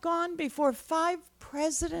I've gone before 5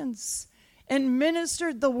 presidents and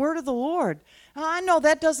ministered the word of the Lord. I know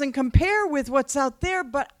that doesn't compare with what's out there,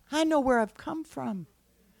 but I know where I've come from.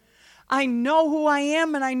 I know who I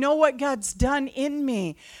am, and I know what God's done in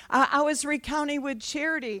me. I was recounting with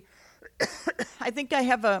Charity. I think I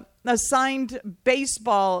have a signed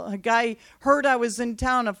baseball. A guy heard I was in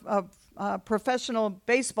town, a professional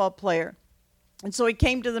baseball player. And so he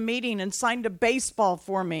came to the meeting and signed a baseball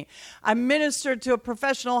for me. I ministered to a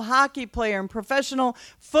professional hockey player and professional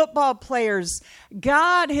football players.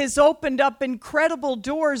 God has opened up incredible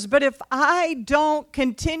doors, but if I don't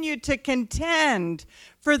continue to contend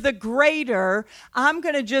for the greater, I'm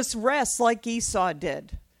going to just rest like Esau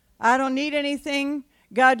did. I don't need anything.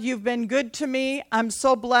 God, you've been good to me. I'm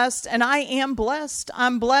so blessed, and I am blessed.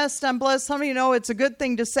 I'm blessed. I'm blessed. How many know it's a good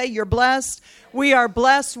thing to say you're blessed? We are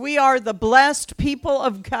blessed. We are the blessed people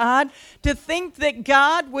of God. To think that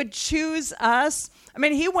God would choose us.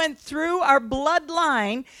 He went through our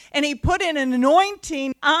bloodline, and he put an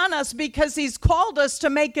anointing on us because he's called us to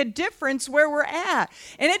make a difference where we're at.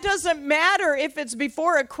 And it doesn't matter if it's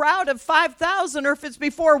before a crowd of 5,000 or if it's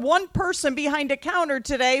before one person behind a counter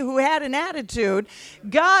today who had an attitude.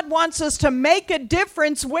 God wants us to make a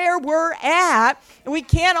difference where we're at. We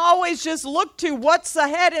can't always just look to what's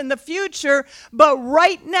ahead in the future, but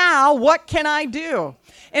right now, what can I do?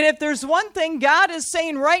 And if there's one thing God is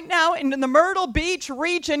saying right now in the Myrtle Beach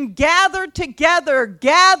region, gather together,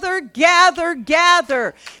 gather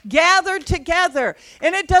together.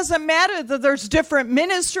 And it doesn't matter that there's different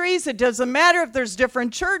ministries. It doesn't matter if there's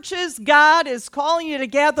different churches. God is calling you to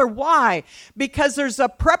gather. Why? Because there's a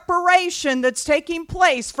preparation that's taking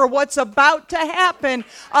place for what's about to happen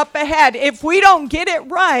up ahead. If we don't get it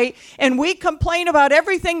right and we complain about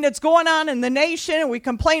everything that's going on in the nation, and we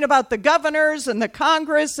complain about the governors and the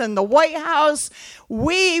Congress and the White House,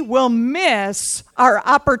 we will miss our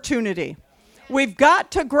opportunity. We've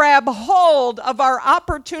got to grab hold of our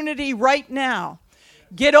opportunity right now.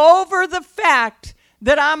 Get over the fact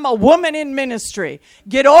that I'm a woman in ministry.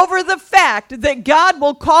 Get over the fact that God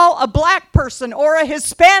will call a black person or a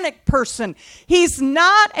Hispanic person. He's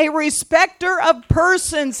not a respecter of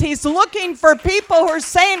persons. He's looking for people who are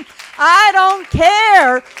saying, I don't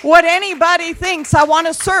care what anybody thinks. I want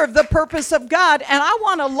to serve the purpose of God, and I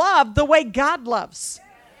want to love the way God loves.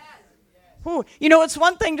 Ooh, you know, it's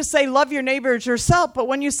one thing to say love your neighbor as yourself, but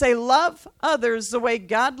when you say love others the way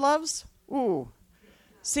God loves, ooh.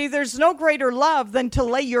 See, there's no greater love than to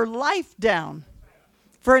lay your life down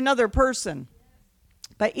for another person.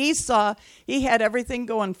 But Esau, he had everything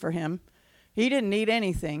going for him. He didn't need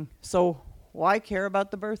anything. So why care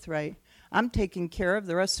about the birthright? I'm taking care of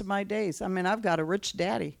the rest of my days. I mean, I've got a rich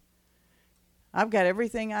daddy. I've got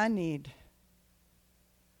everything I need.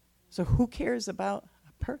 So who cares about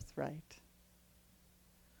a birthright?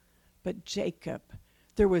 But Jacob,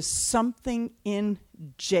 there was something in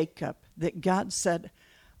Jacob that God said,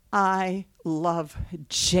 I love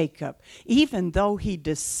Jacob, even though he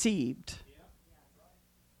deceived.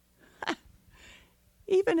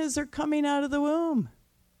 Even as they're coming out of the womb.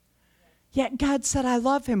 Yet God said, I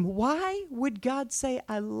love him. Why would God say,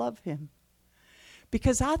 I love him?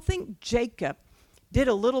 Because I think Jacob did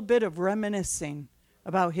a little bit of reminiscing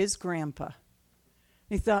about his grandpa.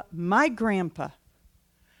 He thought, my grandpa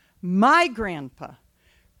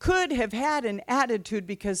could have had an attitude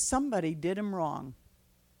because somebody did him wrong.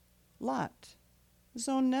 Lot, his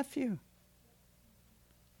own nephew.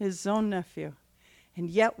 And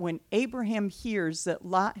yet when Abraham hears that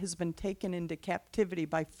Lot has been taken into captivity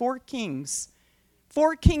by four kings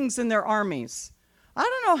and their armies, I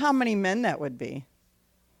don't know how many men that would be,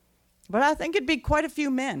 but I think it'd be quite a few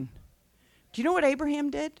men. Do you know what Abraham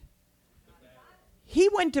did? He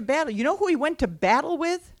went to battle. You know who he went to battle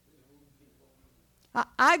with?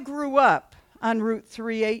 I grew up on Route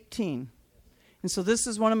 318. And so this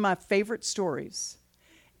is one of my favorite stories.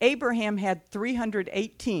 Abraham had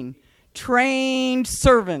 318 trained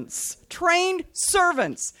servants.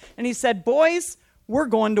 And he said, boys, we're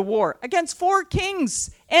going to war against four kings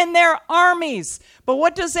and their armies. But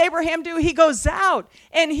what does Abraham do? He goes out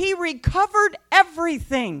and he recovered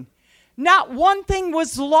everything. Not one thing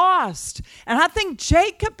was lost. And I think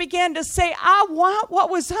Jacob began to say, I want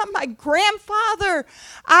what was on my grandfather.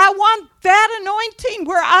 I want that anointing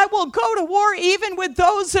where I will go to war even with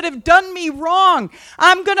those that have done me wrong.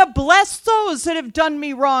 I'm going to bless those that have done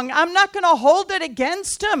me wrong. I'm not going to hold it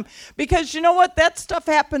against them. Because you know what? That stuff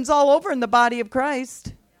happens all over in the body of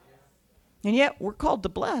Christ. And yet we're called to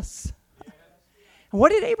bless. And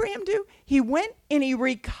what did Abraham do? He went and he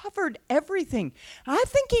recovered everything. I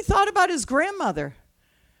think he thought about his grandmother.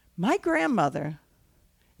 My grandmother,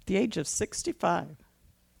 at the age of 65,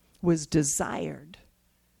 was desired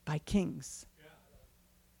by kings.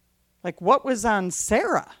 Like what was on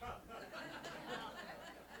Sarah?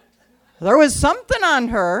 There was something on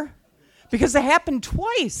her because it happened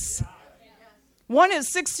twice. One at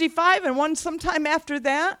 65 and one sometime after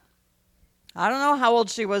that. I don't know how old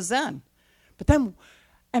she was then. But then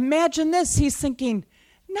imagine this. He's thinking,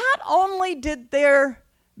 not only did there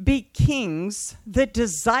be kings that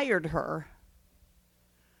desired her,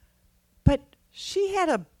 but she had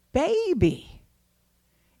a baby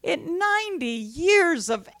at 90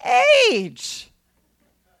 years of age.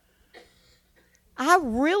 I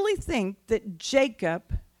really think that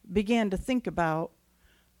Jacob began to think about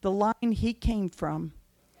the line he came from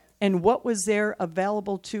and what was there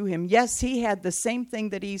available to him. Yes, he had the same thing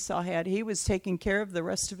that Esau had. He was taking care of the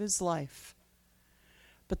rest of his life.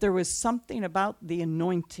 But there was something about the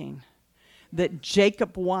anointing that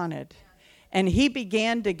Jacob wanted. And he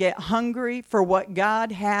began to get hungry for what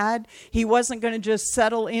God had. He wasn't going to just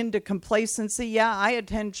settle into complacency. Yeah, I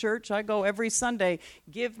attend church. I go every Sunday.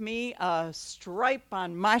 Give me a stripe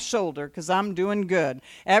on my shoulder because I'm doing good.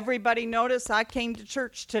 Everybody notice I came to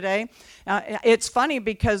church today. It's funny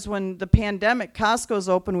because when the pandemic, Costco's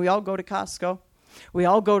open, we all go to Costco. We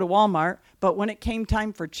all go to Walmart. But when it came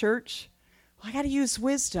time for church, I got to use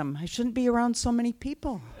wisdom. I shouldn't be around so many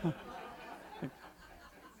people.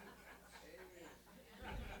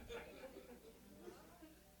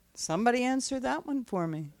 Somebody answer that one for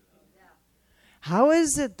me. How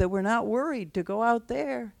is it that we're not worried to go out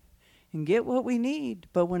there and get what we need,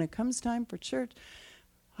 but when it comes time for church,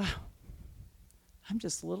 I'm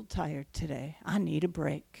just a little tired today. I need a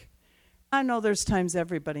break. I know there's times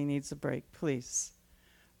everybody needs a break, please.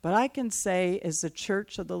 But I can say, as a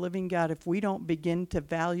church of the living God, if we don't begin to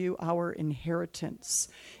value our inheritance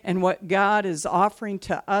and what God is offering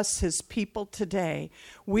to us, his people today,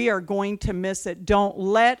 we are going to miss it. Don't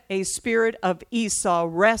let a spirit of Esau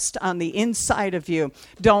rest on the inside of you.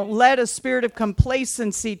 Don't let a spirit of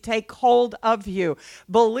complacency take hold of you.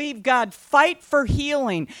 Believe God. Fight for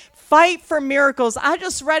healing. Fight for miracles. I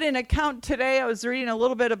just read an account today. I was reading a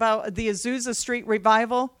little bit about the Azusa Street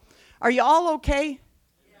revival. Are you all okay?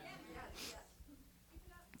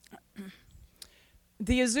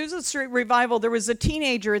 The Azusa Street revival, there was a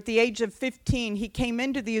teenager at the age of 15. He came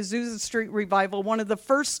into the Azusa Street revival, one of the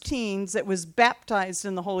first teens that was baptized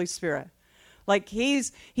in the Holy Spirit. Like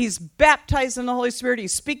he's baptized in the Holy Spirit.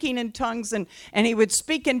 He's speaking in tongues, and he would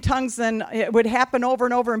speak in tongues, and it would happen over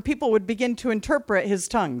and over, and people would begin to interpret his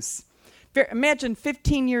tongues. Imagine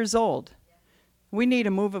 15 years old. We need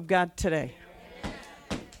a move of God today.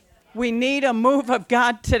 We need a move of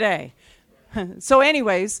God today. So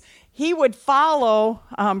anyways, he would follow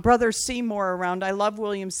Brother Seymour around. I love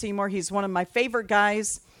William Seymour. He's one of my favorite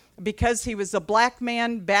guys because he was a black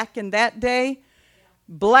man back in that day.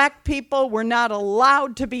 Black people were not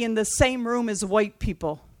allowed to be in the same room as white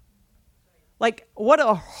people. Like, what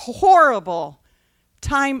a horrible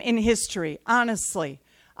time in history, honestly.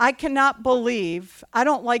 I cannot believe, I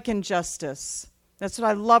don't like injustice. That's what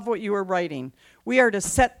I love what you were writing. We are to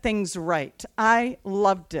set things right. I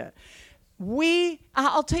loved it.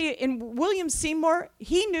 I'll tell you, in William Seymour,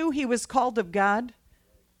 he knew he was called of God.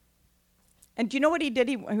 And do you know what he did?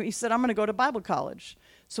 He said, I'm going to go to Bible college.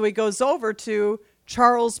 So he goes over to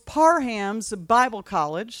Charles Parham's Bible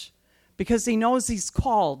College because he knows he's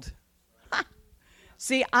called.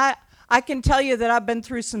 See, I can tell you that I've been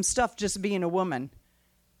through some stuff just being a woman.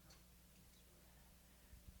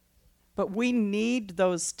 But we need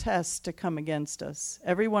those tests to come against us.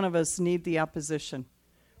 Every one of us need the opposition.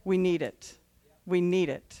 We need it. We need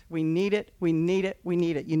it. We need it. We need it. We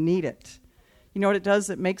need it. You need it. You know what it does?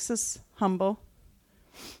 It makes us humble.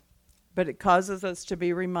 But it causes us to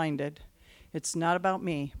be reminded it's not about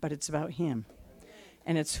me, but it's about him.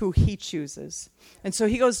 And it's who he chooses. And so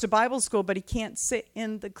he goes to Bible school, but he can't sit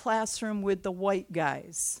in the classroom with the white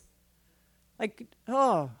guys. Like,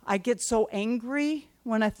 I get so angry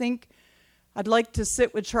when I think I'd like to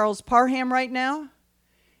sit with Charles Parham right now,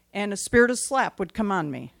 and a spirit of slap would come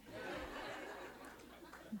on me.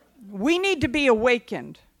 We need to be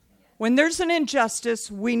awakened. When there's an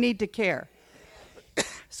injustice, we need to care.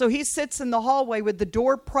 So he sits in the hallway with the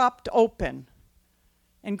door propped open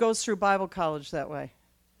and goes through Bible college that way.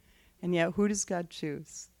 And yet, who does God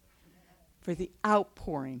choose? For the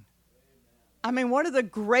outpouring. I mean, one of the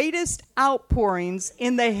greatest outpourings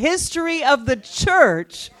in the history of the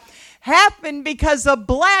church happened because a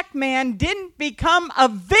black man didn't become a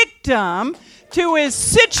victim to his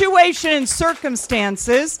situation and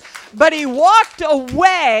circumstances, but he walked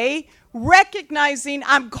away recognizing,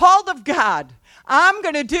 I'm called of God. I'm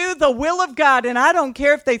going to do the will of God, and I don't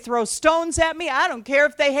care if they throw stones at me. I don't care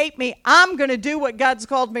if they hate me. I'm going to do what God's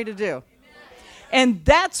called me to do. Amen. And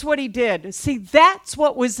that's what he did. See, that's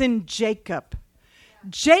what was in Jacob.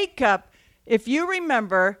 Jacob, if you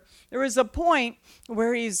remember, there was a point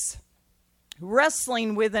where he's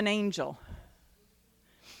wrestling with an angel.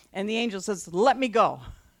 And the angel says, let me go.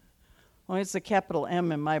 Well, it's a capital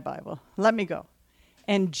M in my Bible. Let me go.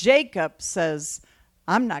 And Jacob says,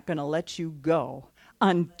 I'm not going to let you go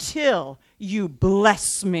until you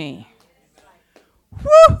bless me.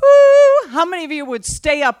 Woohoo! How many of you would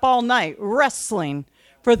stay up all night wrestling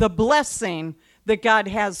for the blessing that God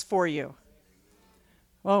has for you?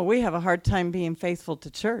 Well, we have a hard time being faithful to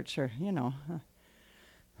church, or,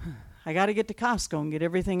 I got to get to Costco and get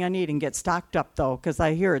everything I need and get stocked up, though, because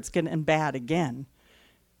I hear it's getting bad again.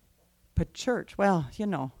 But church, well,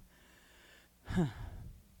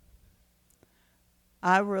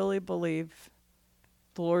 I really believe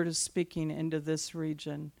the Lord is speaking into this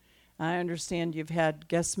region. I understand you've had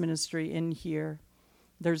guest ministry in here.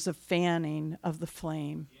 There's a fanning of the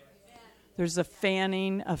flame. There's a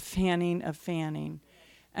fanning, a fanning, a fanning.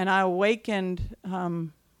 And I awakened,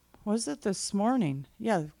 was it this morning?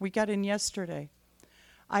 Yeah, we got in yesterday.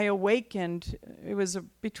 I awakened, it was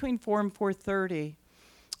between 4 and 4:30,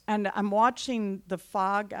 and I'm watching the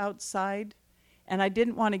fog outside, and I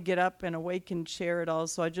didn't want to get up and awaken chair at all,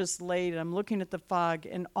 so I just laid and I'm looking at the fog,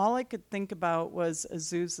 and all I could think about was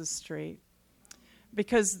Azusa Street.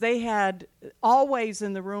 Because they had, always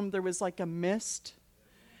in the room there was like a mist,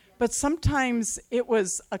 but sometimes it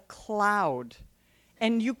was a cloud,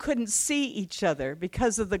 and you couldn't see each other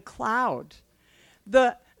because of the cloud.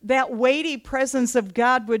 That weighty presence of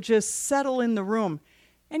God would just settle in the room.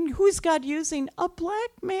 And who's God using? A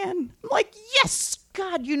black man. I'm like, yes,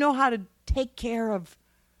 God, you know how to take care of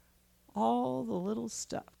all the little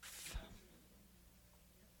stuff.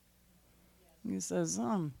 He says,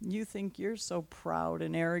 you think you're so proud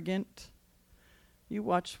and arrogant? You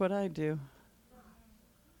watch what I do.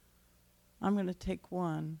 I'm going to take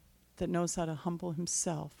one that knows how to humble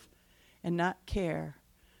himself and not care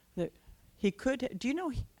that he could. Do you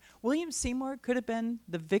know William Seymour could have been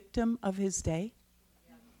the victim of his day?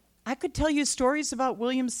 I could tell you stories about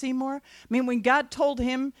William Seymour. I mean, when God told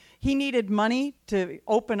him he needed money to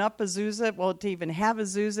open up Azusa, well, to even have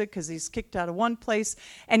Azusa, because he's kicked out of one place.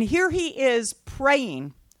 And here he is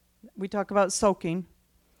praying. We talk about soaking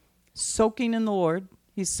in the Lord.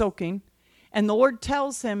 He's soaking. And the Lord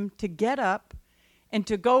tells him to get up and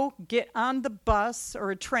to go get on the bus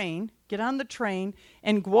or a train, get on the train,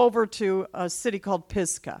 and go over to a city called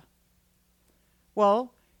Pisgah.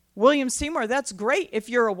 Well, William Seymour, that's great if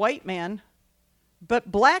you're a white man,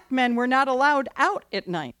 but black men were not allowed out at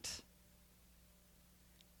night.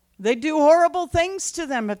 They'd do horrible things to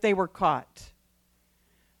them if they were caught.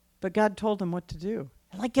 But God told him what to do.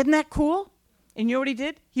 Like, isn't that cool? And you know what he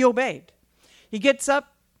did? He obeyed. He gets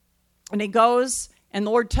up and he goes, and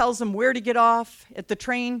the Lord tells him where to get off at the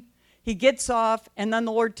train. He gets off, and then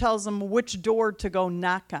the Lord tells him which door to go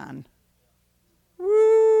knock on.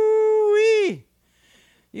 Woo-wee!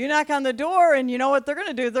 You knock on the door, and you know what they're going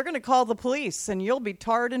to do? They're going to call the police, and you'll be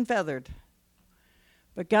tarred and feathered.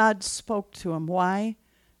 But God spoke to him. Why?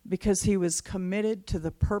 Because he was committed to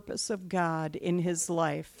the purpose of God in his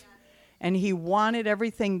life. And he wanted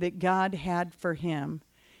everything that God had for him.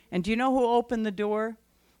 And do you know who opened the door?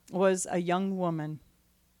 Was a young woman.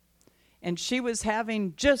 And she was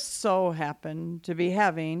just so happened to be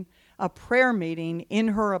having a prayer meeting in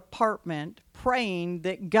her apartment, praying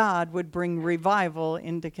that God would bring revival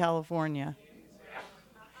into California.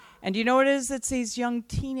 And you know what it is? It's these young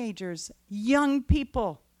teenagers, young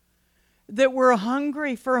people that were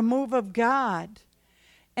hungry for a move of God.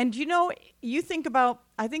 And you know, you think about,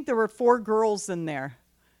 I think there were 4 girls in there.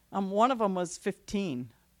 One of them was 15.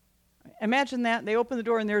 Imagine that. They open the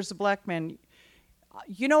door and there's a black man.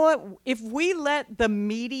 You know what? If we let the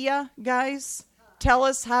media, guys, tell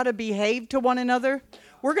us how to behave to one another,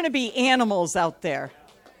 we're going to be animals out there.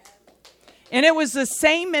 And it was the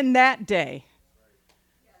same in that day.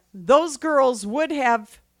 Those girls would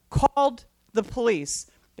have called the police.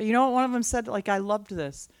 But you know what one of them said? Like, I loved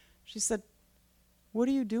this. She said, "What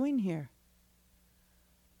are you doing here?"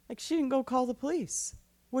 Like, she didn't go call the police.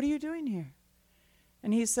 "What are you doing here?"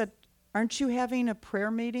 And he said, "Aren't you having a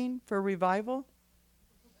prayer meeting for revival?"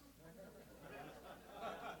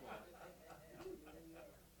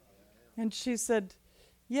 And she said,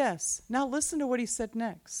 "Yes." Now listen to what he said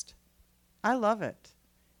next. I love it.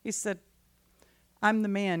 He said, "I'm the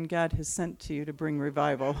man God has sent to you to bring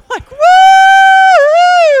revival." Like,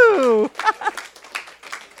 woo!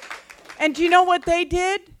 And do you know what they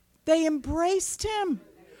did? They embraced him.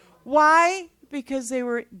 Why? Because they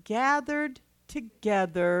were gathered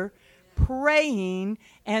together, praying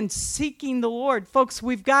and seeking the Lord. Folks,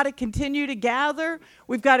 we've got to continue to gather.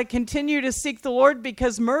 We've got to continue to seek the Lord,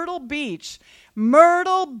 because Myrtle Beach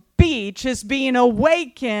is being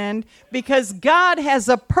awakened because God has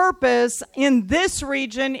a purpose in this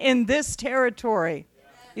region, in this territory.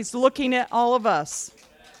 He's looking at all of us.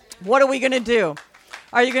 What are we going to do?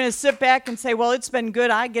 Are you going to sit back and say, "Well, it's been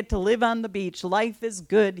good. I get to live on the beach. Life is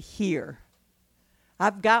good here.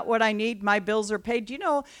 I've got what I need. My bills are paid"? You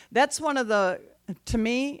know, that's to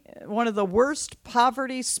me, one of the worst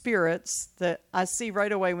poverty spirits that I see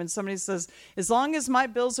right away when somebody says, "As long as my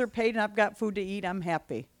bills are paid and I've got food to eat, I'm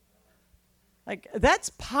happy." Like,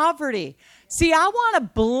 that's poverty. See, I want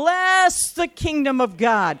to bless the kingdom of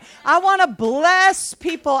God. I want to bless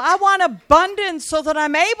people. I want abundance so that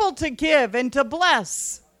I'm able to give and to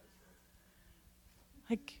bless.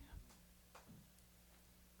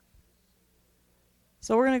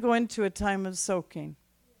 So we're going to go into a time of soaking.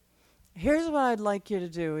 Here's what I'd like you to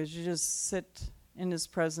do, is you just sit in his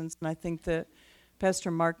presence. And I think that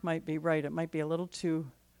Pastor Mark might be right. It might be a little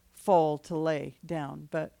too full to lay down.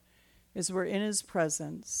 But as we're in his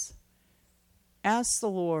presence, ask the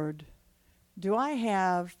Lord, do I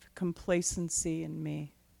have complacency in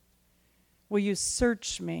me? Will you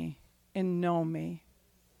search me and know me?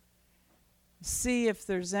 See if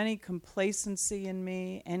there's any complacency in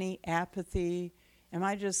me, any apathy. Am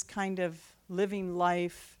I just kind of living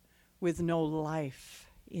life with no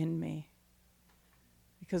life in me?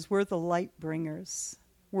 Because we're the light bringers.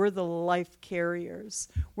 We're the life carriers.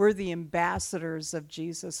 We're the ambassadors of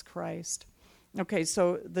Jesus Christ. Okay,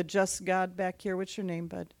 so the just God back here. What's your name,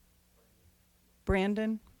 bud?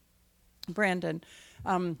 Brandon,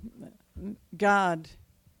 God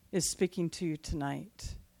is speaking to you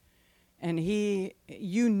tonight. And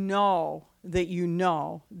you know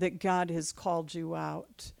that God has called you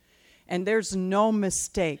out. And there's no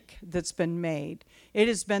mistake that's been made. It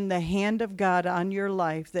has been the hand of God on your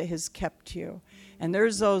life that has kept you. And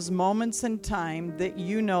there's those moments in time that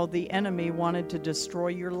you know the enemy wanted to destroy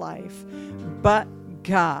your life. But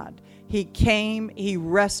God, He came, He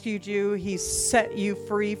rescued you, He set you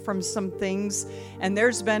free from some things. And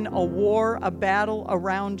there's been a war, a battle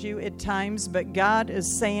around you at times, but God is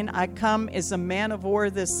saying, I come as a man of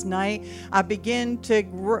war this night. I begin to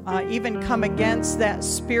even come against that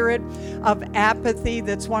spirit of apathy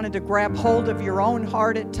that's wanted to grab hold of your own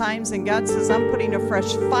heart at times. And God says, I'm putting a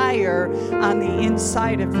fresh fire on the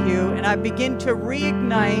inside of you. And I begin to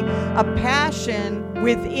reignite a passion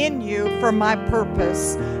within you for my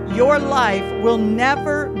purpose. Your life will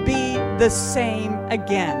never be the same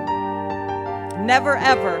again. Never,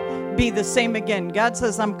 ever be the same again. God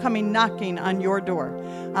says, I'm coming knocking on your door.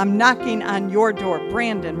 I'm knocking on your door.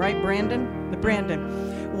 Brandon, right? Brandon.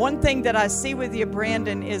 One thing that I see with you,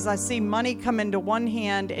 Brandon, is I see money come into one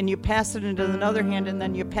hand and you pass it into another hand and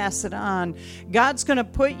then you pass it on. God's going to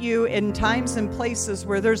put you in times and places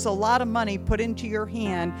where there's a lot of money put into your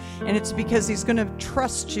hand, and it's because He's going to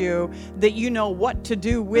trust you that you know what to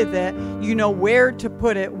do with it, you know where to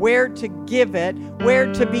put it, where to give it,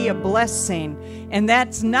 where to be a blessing. And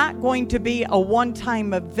that's not going to be a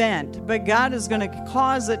one-time event, but God is going to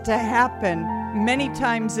cause it to happen many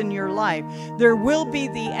times in your life. There will be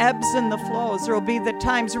the ebbs and the flows. There will be the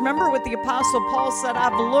times. Remember what the Apostle Paul said,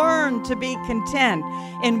 I've learned to be content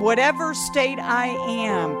in whatever state I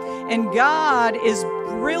am. And God is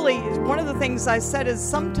really, one of the things I said is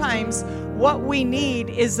sometimes what we need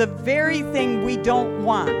is the very thing we don't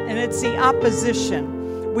want, and it's the opposition.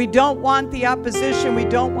 We don't want the opposition. We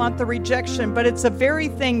don't want the rejection, but it's a very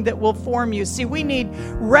thing that will form you. See, we need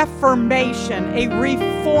reformation, a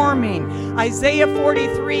reforming. Isaiah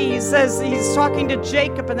 43, he says, he's talking to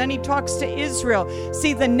Jacob, and then he talks to Israel.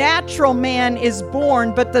 See, the natural man is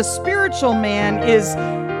born, but the spiritual man is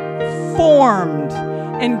formed.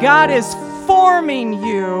 And God is forming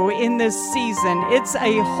you in this season. It's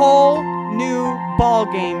a whole new ball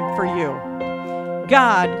game for you.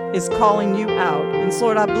 God is calling you out. And so,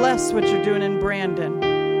 Lord, I bless what you're doing in Brandon.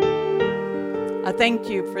 I thank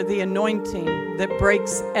you for the anointing that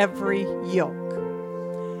breaks every yoke.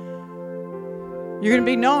 You're going to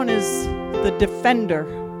be known as the defender,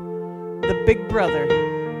 the big brother.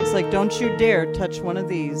 It's like, don't you dare touch one of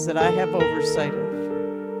these that I have oversight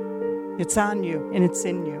of. It's on you and it's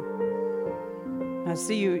in you. I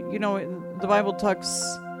see you, you know, the Bible talks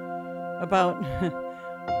about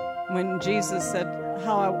when Jesus said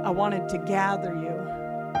how I wanted to gather you.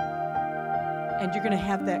 And you're going to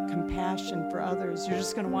have that compassion for others. You're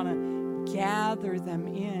just going to want to gather them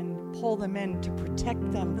in, pull them in to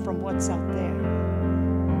protect them from what's out there.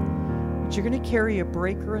 But you're going to carry a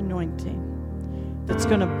breaker anointing that's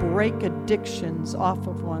going to break addictions off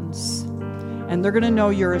of ones. And they're going to know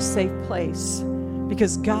you're a safe place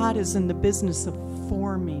because God is in the business of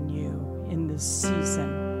forming you in this season.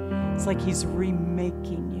 It's like He's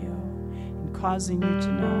remaking you and causing you to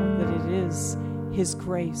know that it is His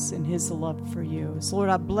grace and His love for you. So, Lord,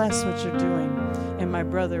 I bless what you're doing. And my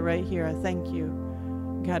brother right here, I thank you,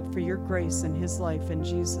 God, for your grace in his life. In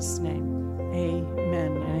Jesus' name,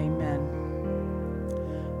 amen and amen.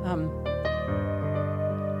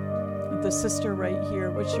 The sister right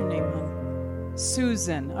here, what's your name, hon?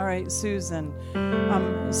 Susan. All right, Susan.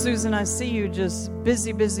 Susan, I see you just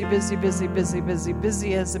busy as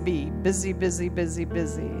a bee. Busy.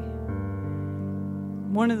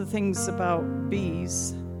 One of the things about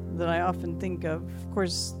bees that I often think of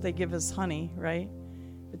course, they give us honey, right?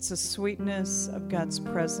 It's the sweetness of God's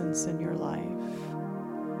presence in your life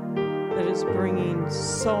that is bringing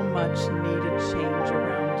so much needed change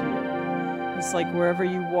around you. It's like wherever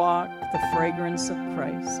you walk, the fragrance of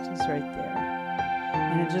Christ is right there.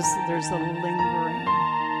 And there's a lingering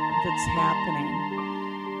that's happening.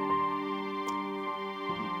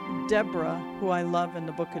 Deborah, who I love in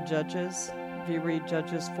the book of Judges, if you read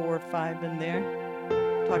Judges 4 or 5 in there,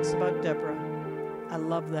 talks about Deborah. I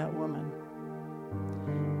love that woman.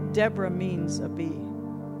 Deborah means a bee.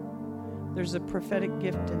 There's a prophetic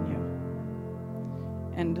gift in you.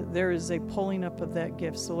 And there is a pulling up of that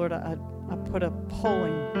gift. So, Lord, I put a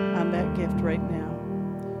pulling on that gift right now.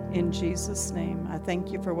 In Jesus' name, I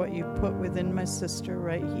thank you for what you put within my sister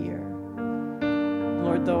right here.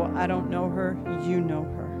 Lord, though I don't know her, you know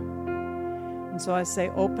her. And so I say,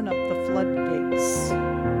 open up the floodgates.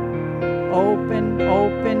 Open.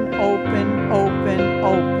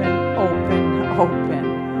 open.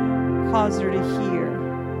 Cause her to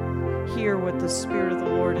hear what the Spirit of the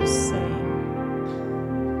Lord is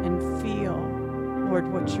saying, and feel,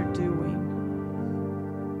 Lord, what you're doing.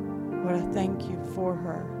 Lord, I thank you for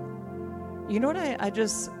her. You know what I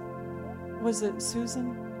just, was it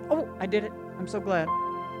Susan? Oh, I did it. I'm so glad.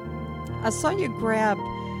 I saw you grab,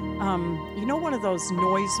 you know, one of those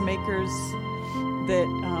noisemakers that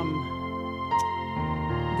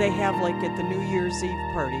they have like at the New Year's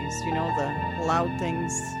Eve parties, you know, the loud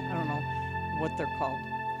things. I don't know what they're called.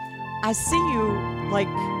 I see you like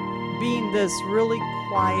being this really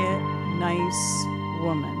quiet, nice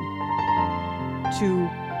woman to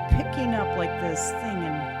picking up like this thing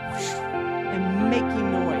and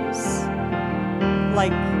making noise.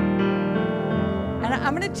 Like, and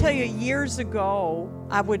I'm going to tell you, years ago,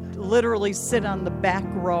 I would literally sit on the back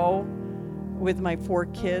row with my 4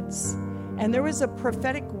 kids, and there was a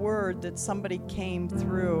prophetic word that somebody came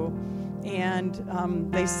through, and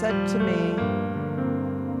they said to me,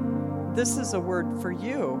 this is a word for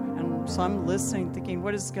you. And so I'm listening, thinking,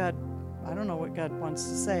 what is God? I don't know what God wants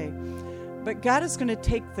to say. But God is going to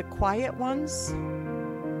take the quiet ones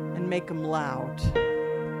and make them loud.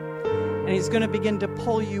 And he's going to begin to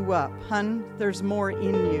pull you up. Hun, there's more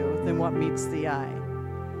in you than what meets the eye.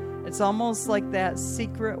 It's almost like that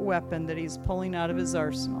secret weapon that he's pulling out of his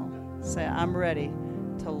arsenal. Say, I'm ready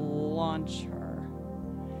to launch her.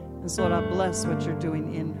 And so Lord, I bless what you're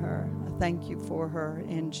doing in her. I thank you for her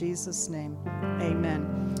in Jesus' name.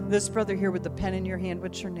 Amen. This brother here with the pen in your hand,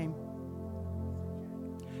 what's your name?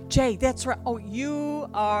 Jay, that's right. Oh, you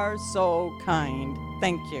are so kind.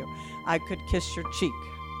 Thank you. I could kiss your cheek.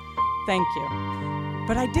 Thank you.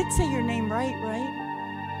 But I did say your name right?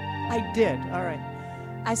 I did. All right.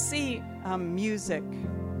 I see music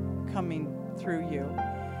coming through you.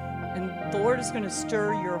 And the Lord is going to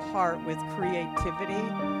stir your heart with creativity.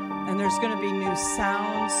 And there's going to be new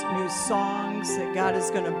sounds, new songs that God is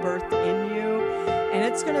going to birth in you. And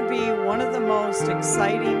it's going to be one of the most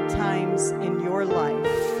exciting times in your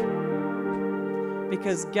life.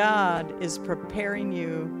 Because God is preparing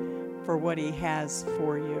you for what he has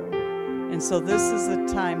for you. And so this is a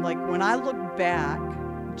time, like when I look back,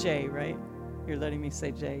 Jay, right? You're letting me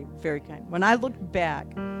say Jay, very kind. When I look back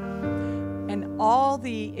and all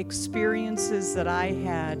the experiences that I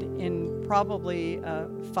had in probably a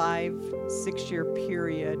 5-6 year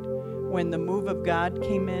period when the move of God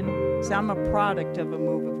came in, so I'm a product of a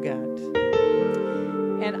move of God.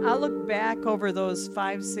 And I look back over those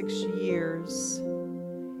 5-6 years,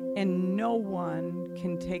 and no one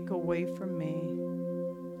can take away from me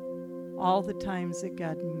all the times that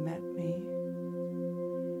God met me.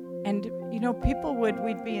 And, you know,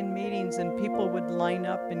 we'd be in meetings and people would line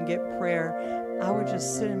up and get prayer. I would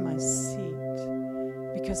just sit in my seat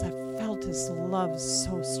because I felt his love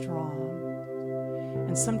so strong.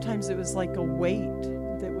 And sometimes it was like a weight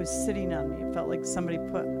that was sitting on me. It felt like somebody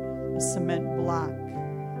put a cement block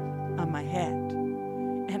on my head.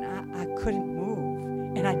 And I couldn't move.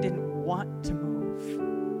 And I didn't want to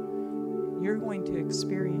move. You're going to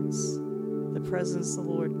experience the presence of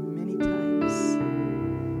the Lord many times.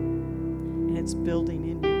 And it's building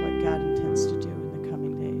in you what God intends to do in the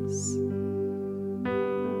coming days.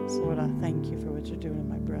 So Lord, I thank you for what you're doing in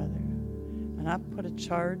my brother. And I put a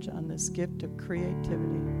charge on this gift of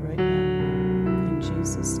creativity right now. In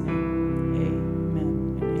Jesus' name,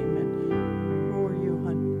 amen and amen. Who are you,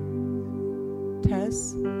 hon?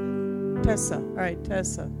 Tessa. All right,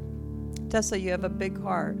 Tessa. Tessa, you have a big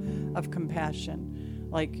heart of compassion.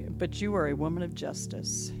 But you are a woman of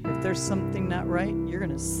justice. If there's something not right, you're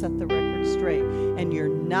going to set the record straight. And you're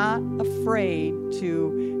not afraid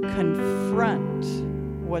to confront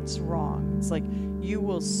what's wrong. It's like you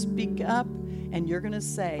will speak up and you're going to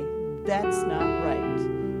say, that's not right.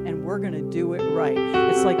 And we're going to do it right.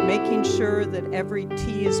 It's like making sure that every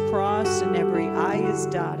T is crossed and every I is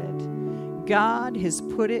dotted. God has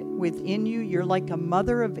put it within you. You're like a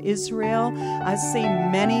mother of Israel. I see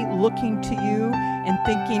many looking to you and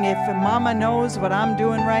thinking, if Mama knows what I'm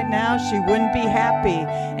doing right now, she wouldn't be happy.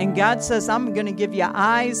 And God says, I'm going to give you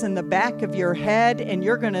eyes in the back of your head, and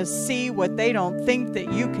you're going to see what they don't think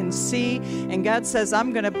that you can see. And God says,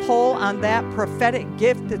 I'm going to pull on that prophetic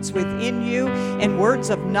gift that's within you, and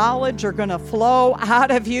words of knowledge are going to flow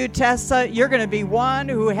out of you, Tessa. You're going to be one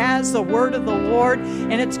who has the word of the Lord,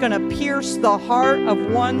 and it's going to pierce the heart of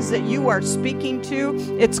ones that you are speaking to.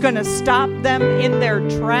 It's going to stop them in their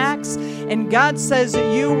tracks. And God says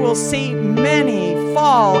that you will see many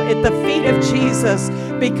fall at the feet of Jesus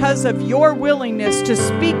because of your willingness to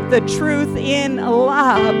speak the truth in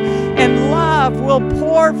love. And love will will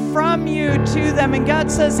pour from you to them. And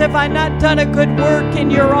God says, have I not done a good work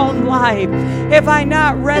in your own life? Have I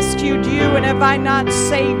not rescued you, and have I not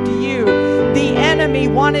saved you? The enemy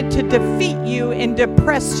wanted to defeat you and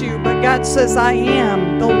depress you, but God says, I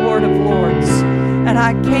am the Lord of Lords, and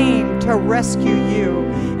I came to rescue you.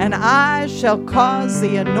 And I shall cause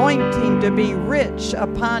the anointing to be rich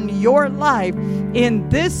upon your life. In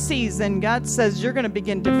this season, God says you're going to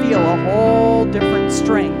begin to feel a whole different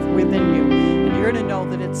strength within you. And you're going to know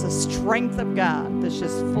that it's the strength of God that's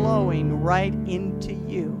just flowing right into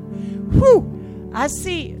you. Whew! I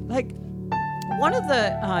see, like, one of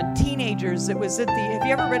the teenagers that was at the, have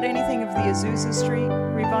you ever read anything of the Azusa Street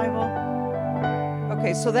revival?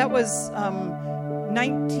 Okay, so that was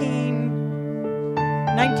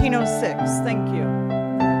 1906. Thank you.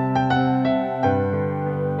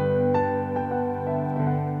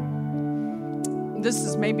 This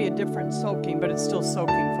is maybe a different soaking, but it's still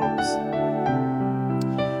soaking, folks.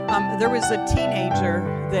 There was a teenager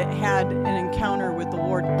that had an encounter with the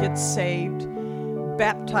Lord, gets saved,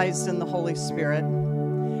 baptized in the Holy Spirit,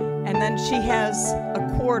 and then she has a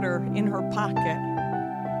quarter in her pocket.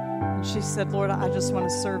 And she said, Lord, I just want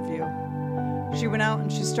to serve you. She went out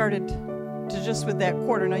and she started to just with that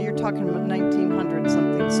quarter. Now you're talking about 1900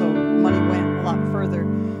 something, so money went a lot further.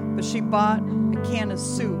 But she bought a can of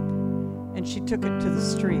soup and she took it to the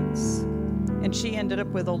streets. And she ended up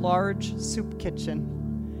with a large soup kitchen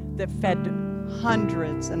that fed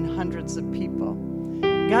hundreds and hundreds of people.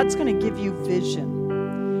 God's going to give you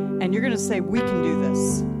vision. And you're going to say, we can do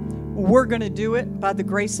this. We're going to do it. By the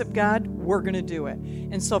grace of God, we're going to do it.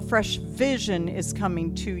 And so fresh vision is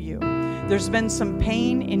coming to you. There's been some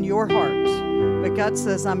pain in your heart, but God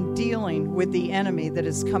says, I'm dealing with the enemy that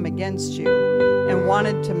has come against you and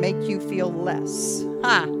wanted to make you feel less.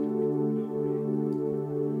 I'm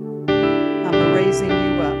raising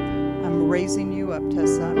you up. I'm raising you up,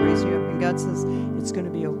 Tessa. I'm raising you up. And God says, it's going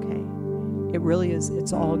to be okay. It really is.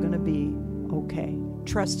 It's all going to be okay.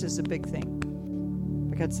 Trust is a big thing.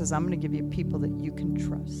 But God says, I'm going to give you people that you can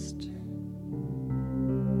trust.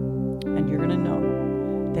 And you're going to know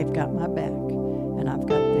they've got my back, and I've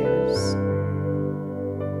got theirs.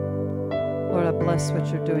 Lord, I bless what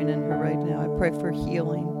you're doing in her right now. I pray for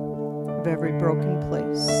healing of every broken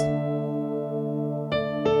place.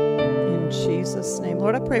 In Jesus' name.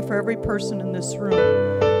 Lord, I pray for every person in this room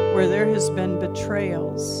where there has been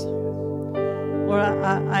betrayals. Lord,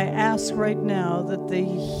 I ask right now that the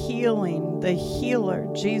healer,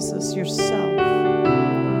 Jesus yourself,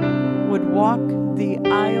 would walk the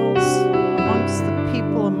aisles amongst the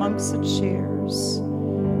people, amongst the chairs,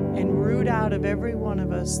 and root out of every one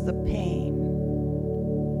of us the pain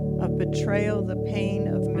of betrayal, the pain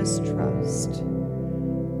of mistrust.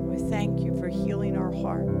 We thank you for healing our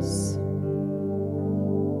hearts.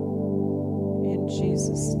 In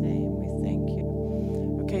Jesus' name, we thank you.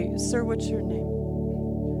 Okay, sir, what's your name?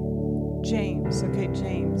 James. Okay,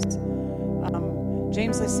 James.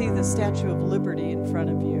 James, I see the Statue of Liberty in front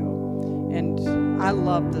of you. And I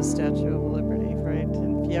love the Statue of Liberty, right?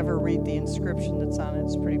 And if you ever read the inscription that's on it,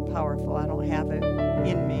 it's pretty powerful. I don't have it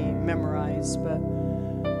in me memorized, but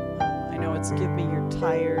I know it's give me your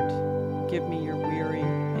tired, give me your weary.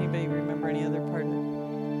 Anybody remember any other part of it?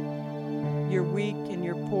 You're weak and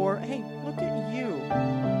you're poor. Hey, look at you.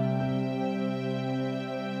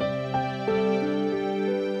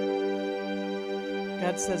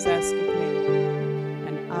 God says, ask of me,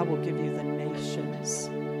 and I will give you the nations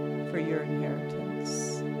for your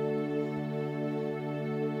inheritance.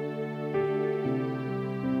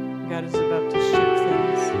 God is about to shift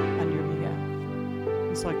things on your behalf.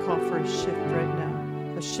 And so I call for a shift right now,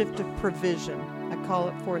 a shift of provision. I call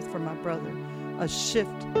it forth for my brother, a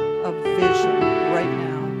shift of vision right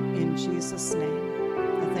now in Jesus' name.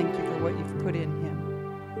 I thank you for what you've put in him,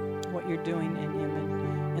 what you're doing in him, and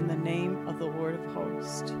in the name of the Lord of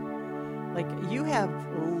hosts. Like, you have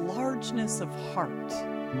largeness of heart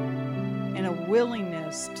and a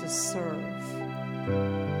willingness to serve.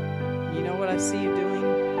 You know what I see you doing?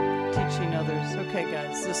 Teaching others. Okay,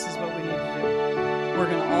 guys, this is what we need to do. We're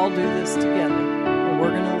going to all do this together, but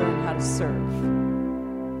we're going to learn how to serve.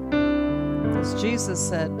 As Jesus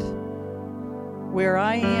said, where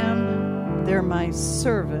I am, there my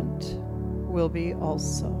servant will be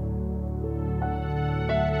also.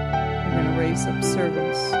 We're going to raise up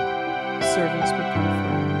servants. Servants become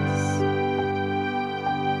friends.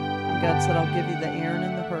 God said, I'll give you the Aaron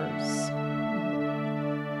and the Hurs.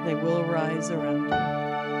 They will arise around you. Lord, I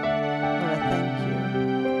thank you.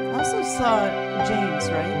 I also saw James,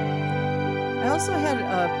 right? I also had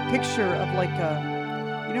a picture of like a,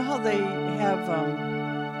 you know how they have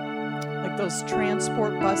like those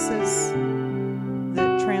transport buses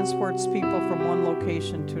transports people from one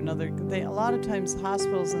location to another. A lot of times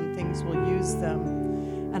hospitals and things will use them.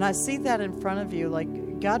 And I see that in front of you,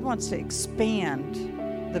 like God wants to expand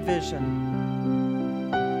the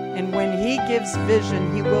vision. And when he gives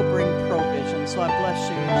vision, he will bring provision. So I bless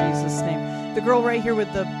you in Jesus' name. The girl right here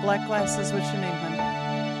with the black glasses, what's your name, honey?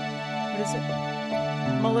 What is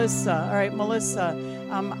it? Melissa. All right, Melissa.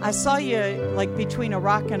 I saw you like between a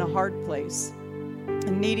rock and a hard place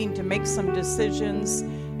and needing to make some decisions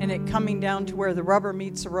and it coming down to where the rubber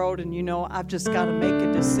meets the road and you know, I've just got to make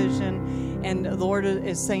a decision. And the Lord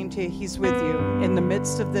is saying to you, he's with you. In the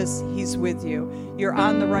midst of this, he's with you. You're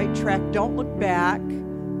on the right track. Don't look back.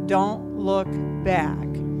 Don't look back.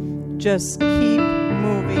 Just keep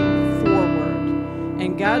moving forward.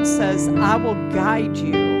 And God says, I will guide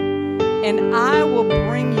you and I will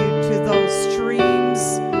bring you to those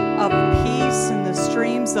streams of peace and the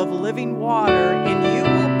streams of living water, and you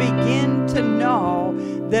will begin to know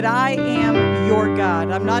that I am your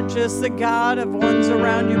God. I'm not just the God of ones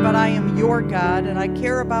around you, but I am your God, and I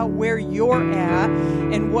care about where you're at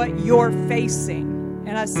and what you're facing.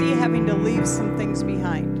 And I see you having to leave some things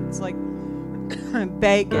behind. It's like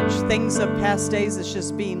baggage, things of past days that's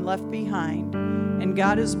just being left behind. And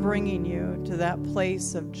God is bringing you to that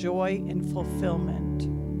place of joy and fulfillment.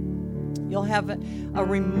 You'll have a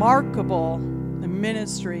remarkable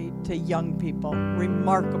ministry to young people.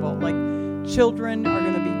 Remarkable. Like children are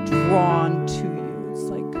going to be drawn to you. It's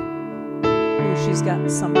like, oh, she's got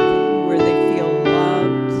something where they feel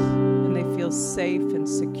loved and they feel safe and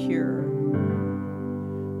secure.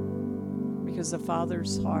 Because the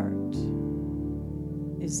Father's heart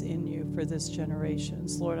is in you for this generation.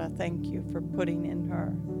 Lord, I thank you for putting in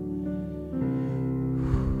her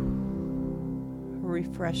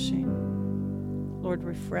refreshing. Lord,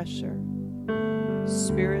 refresh her,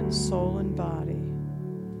 spirit, soul, and body.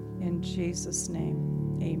 In Jesus'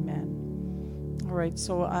 name, amen. All right,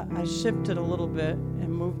 so I shifted a little bit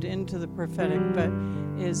and moved into the prophetic, but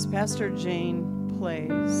as Pastor Jane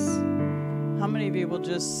plays, how many of you will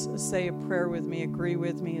just say a prayer with me, agree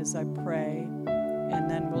with me as I pray, and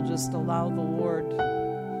then we'll just allow the Lord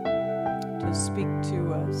to speak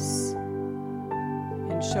to us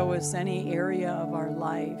and show us any area of our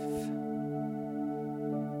life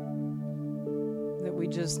that we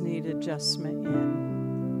just need adjustment in.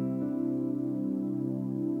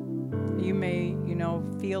 You may,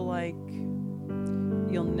 feel like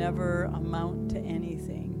you'll never amount to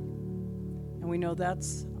anything. And we know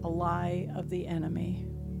that's a lie of the enemy.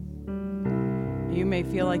 You may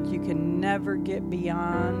feel like you can never get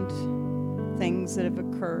beyond things that have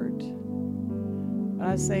occurred. But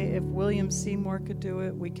I say if William Seymour could do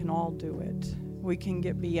it, we can all do it. We can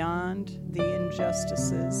get beyond the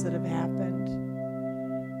injustices that have happened.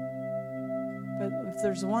 But if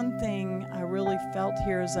there's one thing I really felt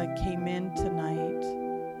here as I came in tonight,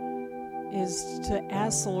 is to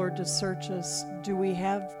ask the Lord to search us. Do we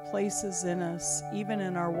have places in us, even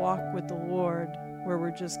in our walk with the Lord, where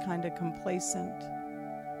we're just kind of complacent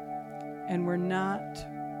and we're not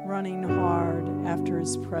running hard after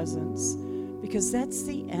his presence? Because that's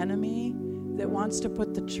the enemy that wants to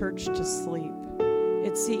put the church to sleep.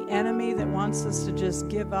 It's the enemy that wants us to just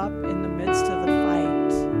give up in the midst of the fight.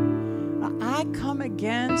 I come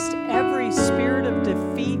against every spirit of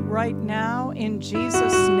defeat right now in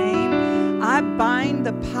Jesus' name. I bind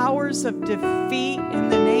the powers of defeat in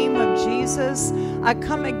the name of Jesus. I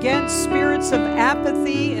come against spirits of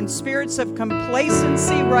apathy and spirits of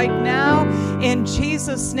complacency right now in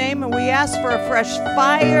Jesus' name. And we ask for a fresh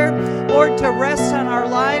fire, Lord, to rest on our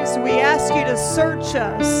lives. We ask you to search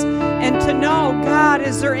us and to know, God,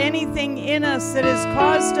 is there anything in us that has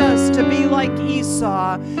caused us to be like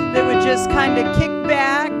Esau, that would just kind of kick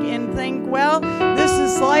back and think, well, this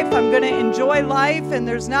is life. I'm going to enjoy life, and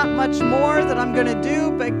there's not much more that I'm going to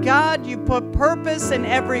do. But God, you put purpose in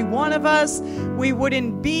every one of us. We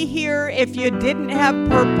wouldn't be here if you didn't have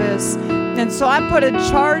purpose. And so I put a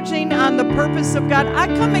charging on the purpose of God. I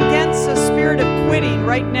come against the spirit of quitting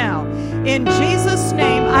right now. In Jesus'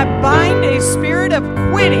 name, I bind a spirit of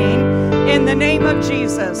quitting in the name of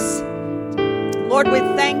Jesus. Lord, we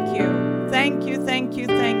thank you. Thank you, thank you,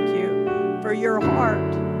 thank you for your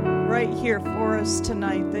heart right here for us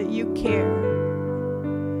tonight, that you care.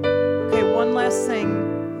 Okay, one last thing,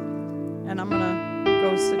 and I'm going to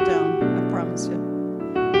go sit down. I promise you.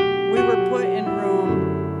 We were put in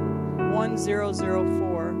room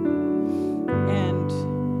 1004, and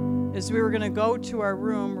as we were going to go to our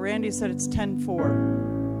room, Randy said it's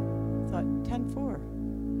 10-4. I thought,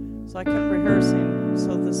 10-4. So I kept rehearsing.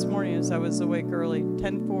 So this morning as I was awake early,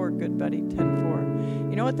 10-4, good buddy, 10-4.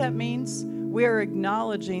 You know what that means? we are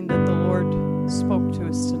acknowledging that the Lord spoke to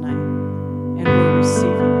us tonight, and we're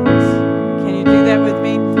receiving it. Can you do that with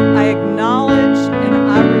me? I acknowledge and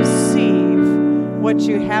I receive what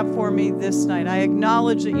you have for me this night. I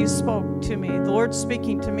acknowledge that you spoke to me. The Lord's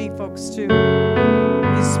speaking to me, folks, too.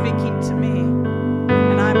 He's speaking to me.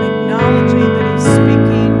 And I'm acknowledging that He's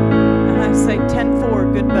speaking. And I say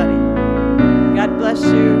 10-4, good buddy. God bless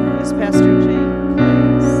you, as Pastor Jane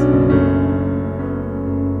plays.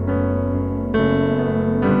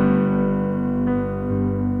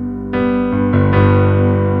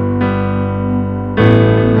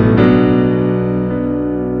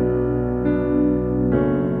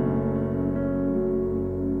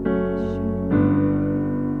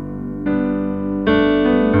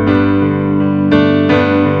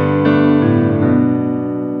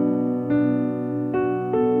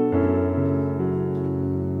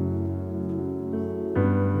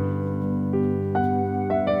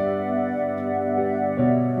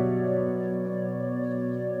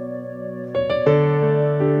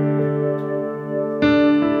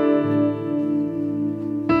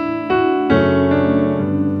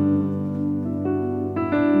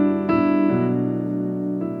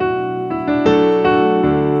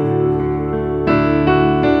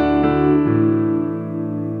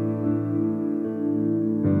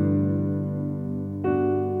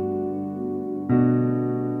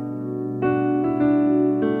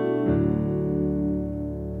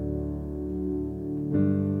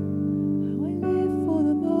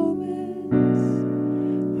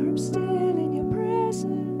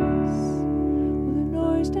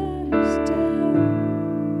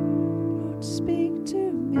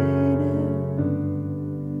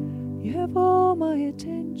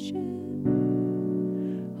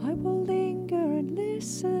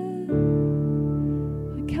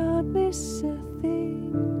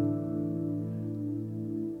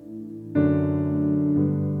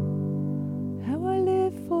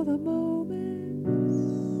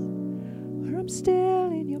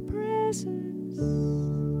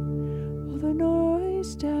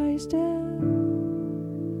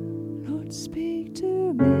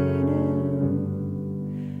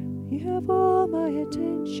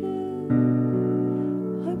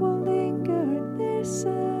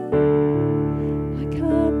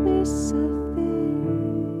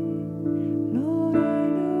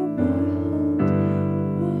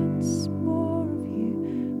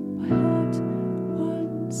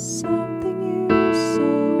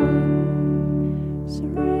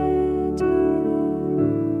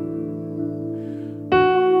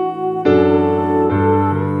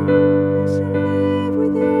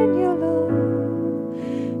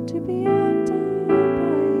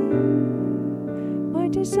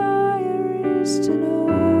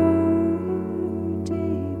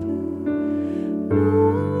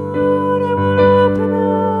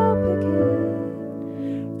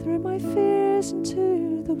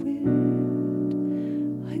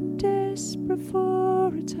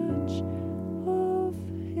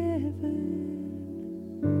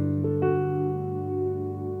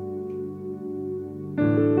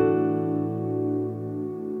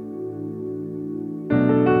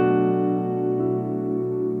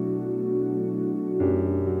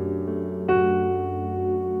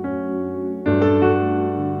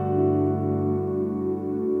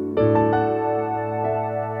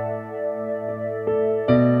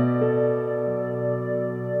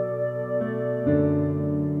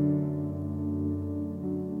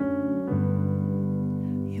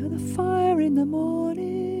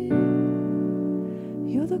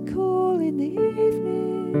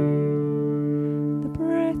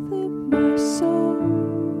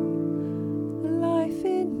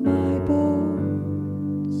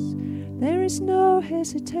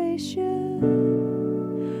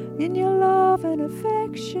 In your love and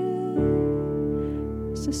affection,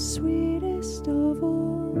 it's the sweetest of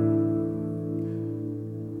all.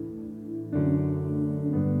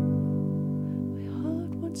 My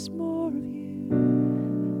heart wants more of you.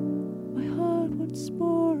 My heart wants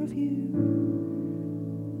more of you.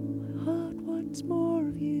 My heart wants more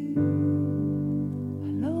of you.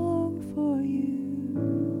 I long for you.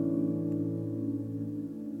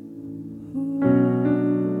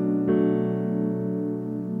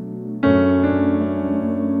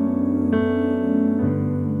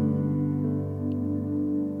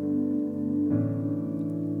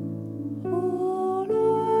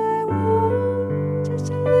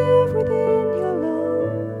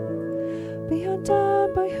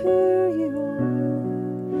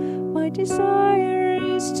 Desire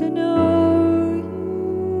is to know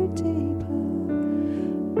you deeper.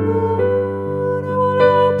 Lord, I will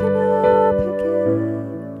open up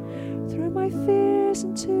again. Through my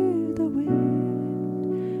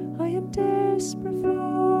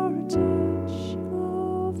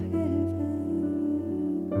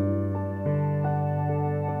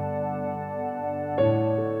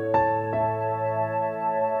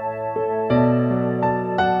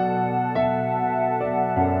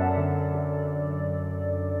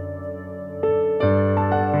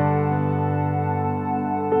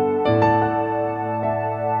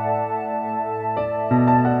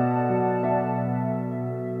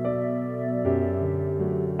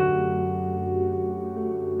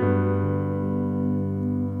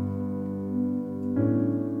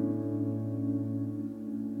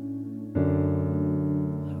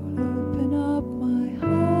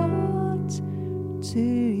to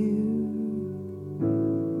you.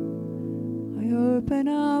 I open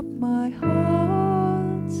up my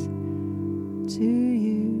heart to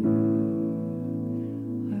you.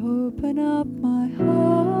 I open up my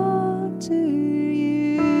heart to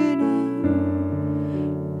you now.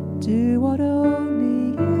 Do what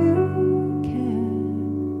only you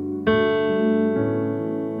can.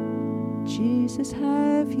 Jesus,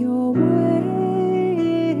 have your way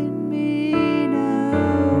in me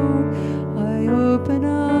now. I open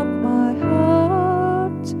up my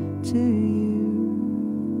heart to you.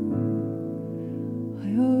 I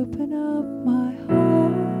open up my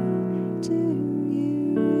heart to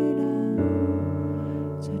you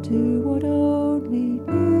now. So do what only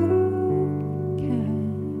you can.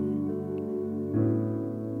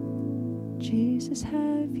 Jesus,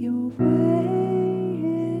 have your way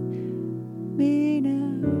in me now.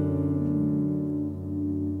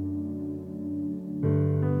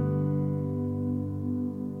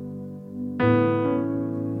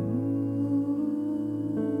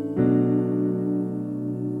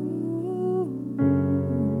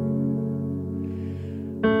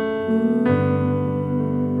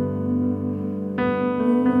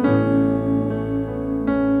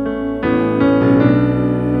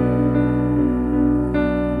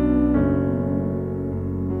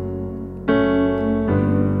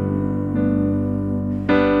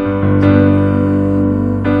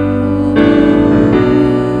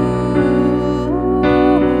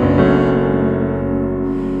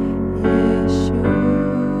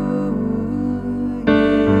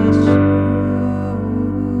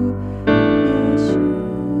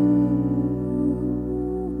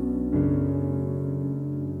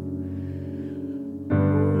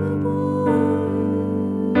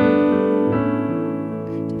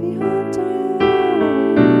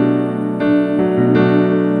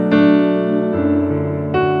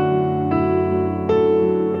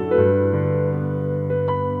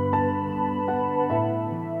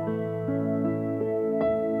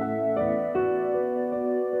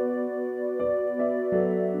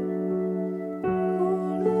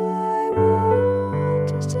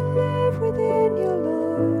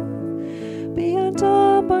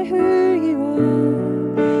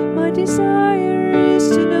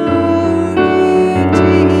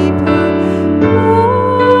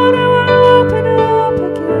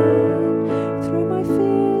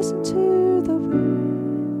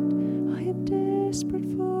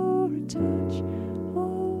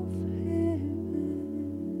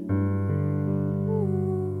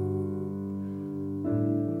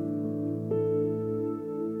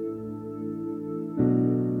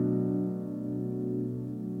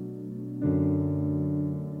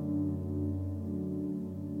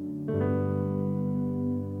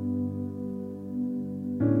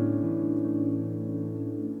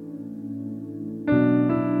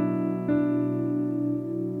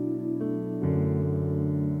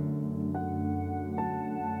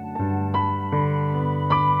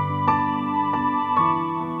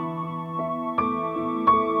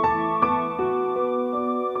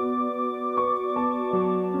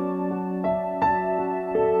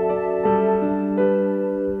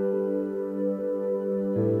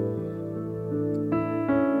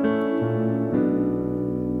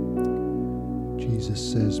 Jesus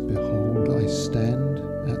says, "Behold, I stand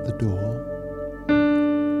at the door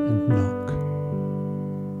and knock.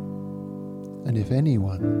 And if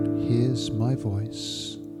anyone hears my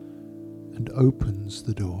voice and opens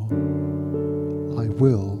the door, I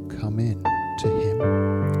will come in to him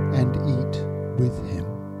and eat with him,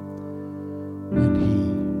 and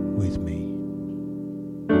he with me."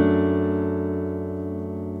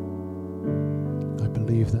 I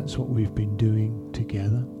believe that's what we've been doing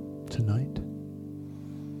together tonight.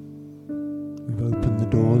 We've opened the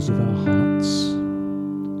doors of our hearts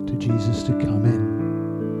to Jesus to come in,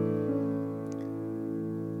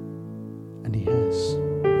 and he has.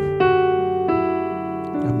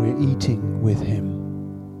 And we're eating with him.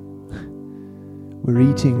 We're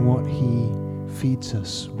eating what he feeds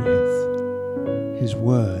us with, his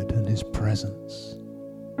word and his presence.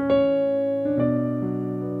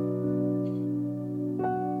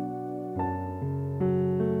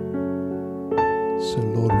 So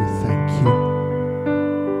Lord, we thank you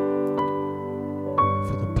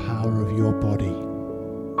for the power of your body,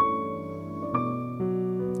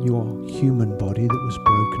 your human body that was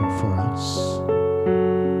broken for us,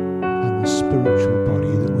 and the spiritual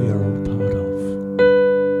body that we are all part of.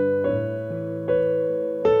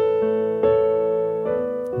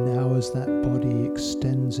 Now as that body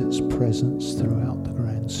extends its presence throughout the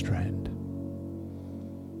Grand Strand,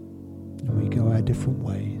 and we go our different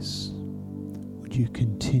ways, would you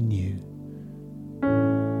continue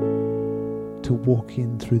to walk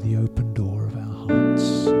in through the open door of our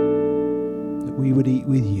hearts, that we would eat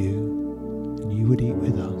with you and you would eat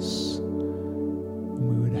with us, and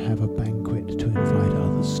we would have a banquet to invite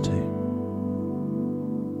others to.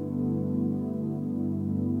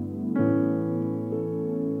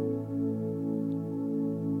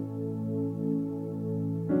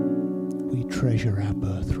 We treasure our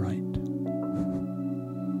birthright.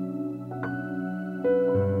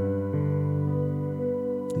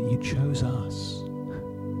 That you chose us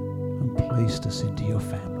and placed us into your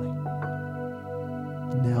family.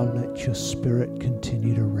 Now let your Spirit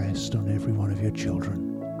continue to rest on every one of your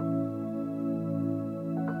children.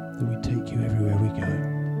 That we take you everywhere we go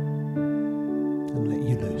and let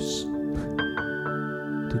you loose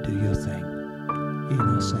to do your thing in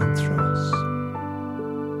us and through us.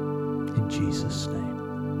 In Jesus' name.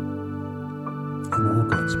 And all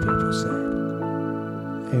God's people said,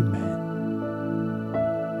 Amen.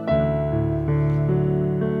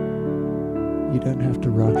 You don't have to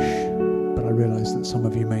rush, but I realize that some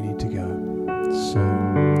of you may need to go. So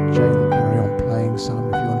Jane will carry on playing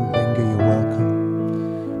some. If you want to linger, you're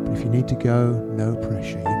welcome. But if you need to go, no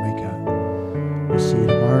pressure, you may go. We'll see you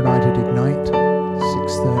tomorrow night at Ignite,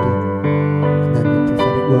 6:30, and then the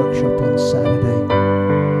prophetic workshop on Saturday.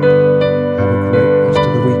 Have a great rest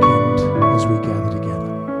of the weekend as we gather together.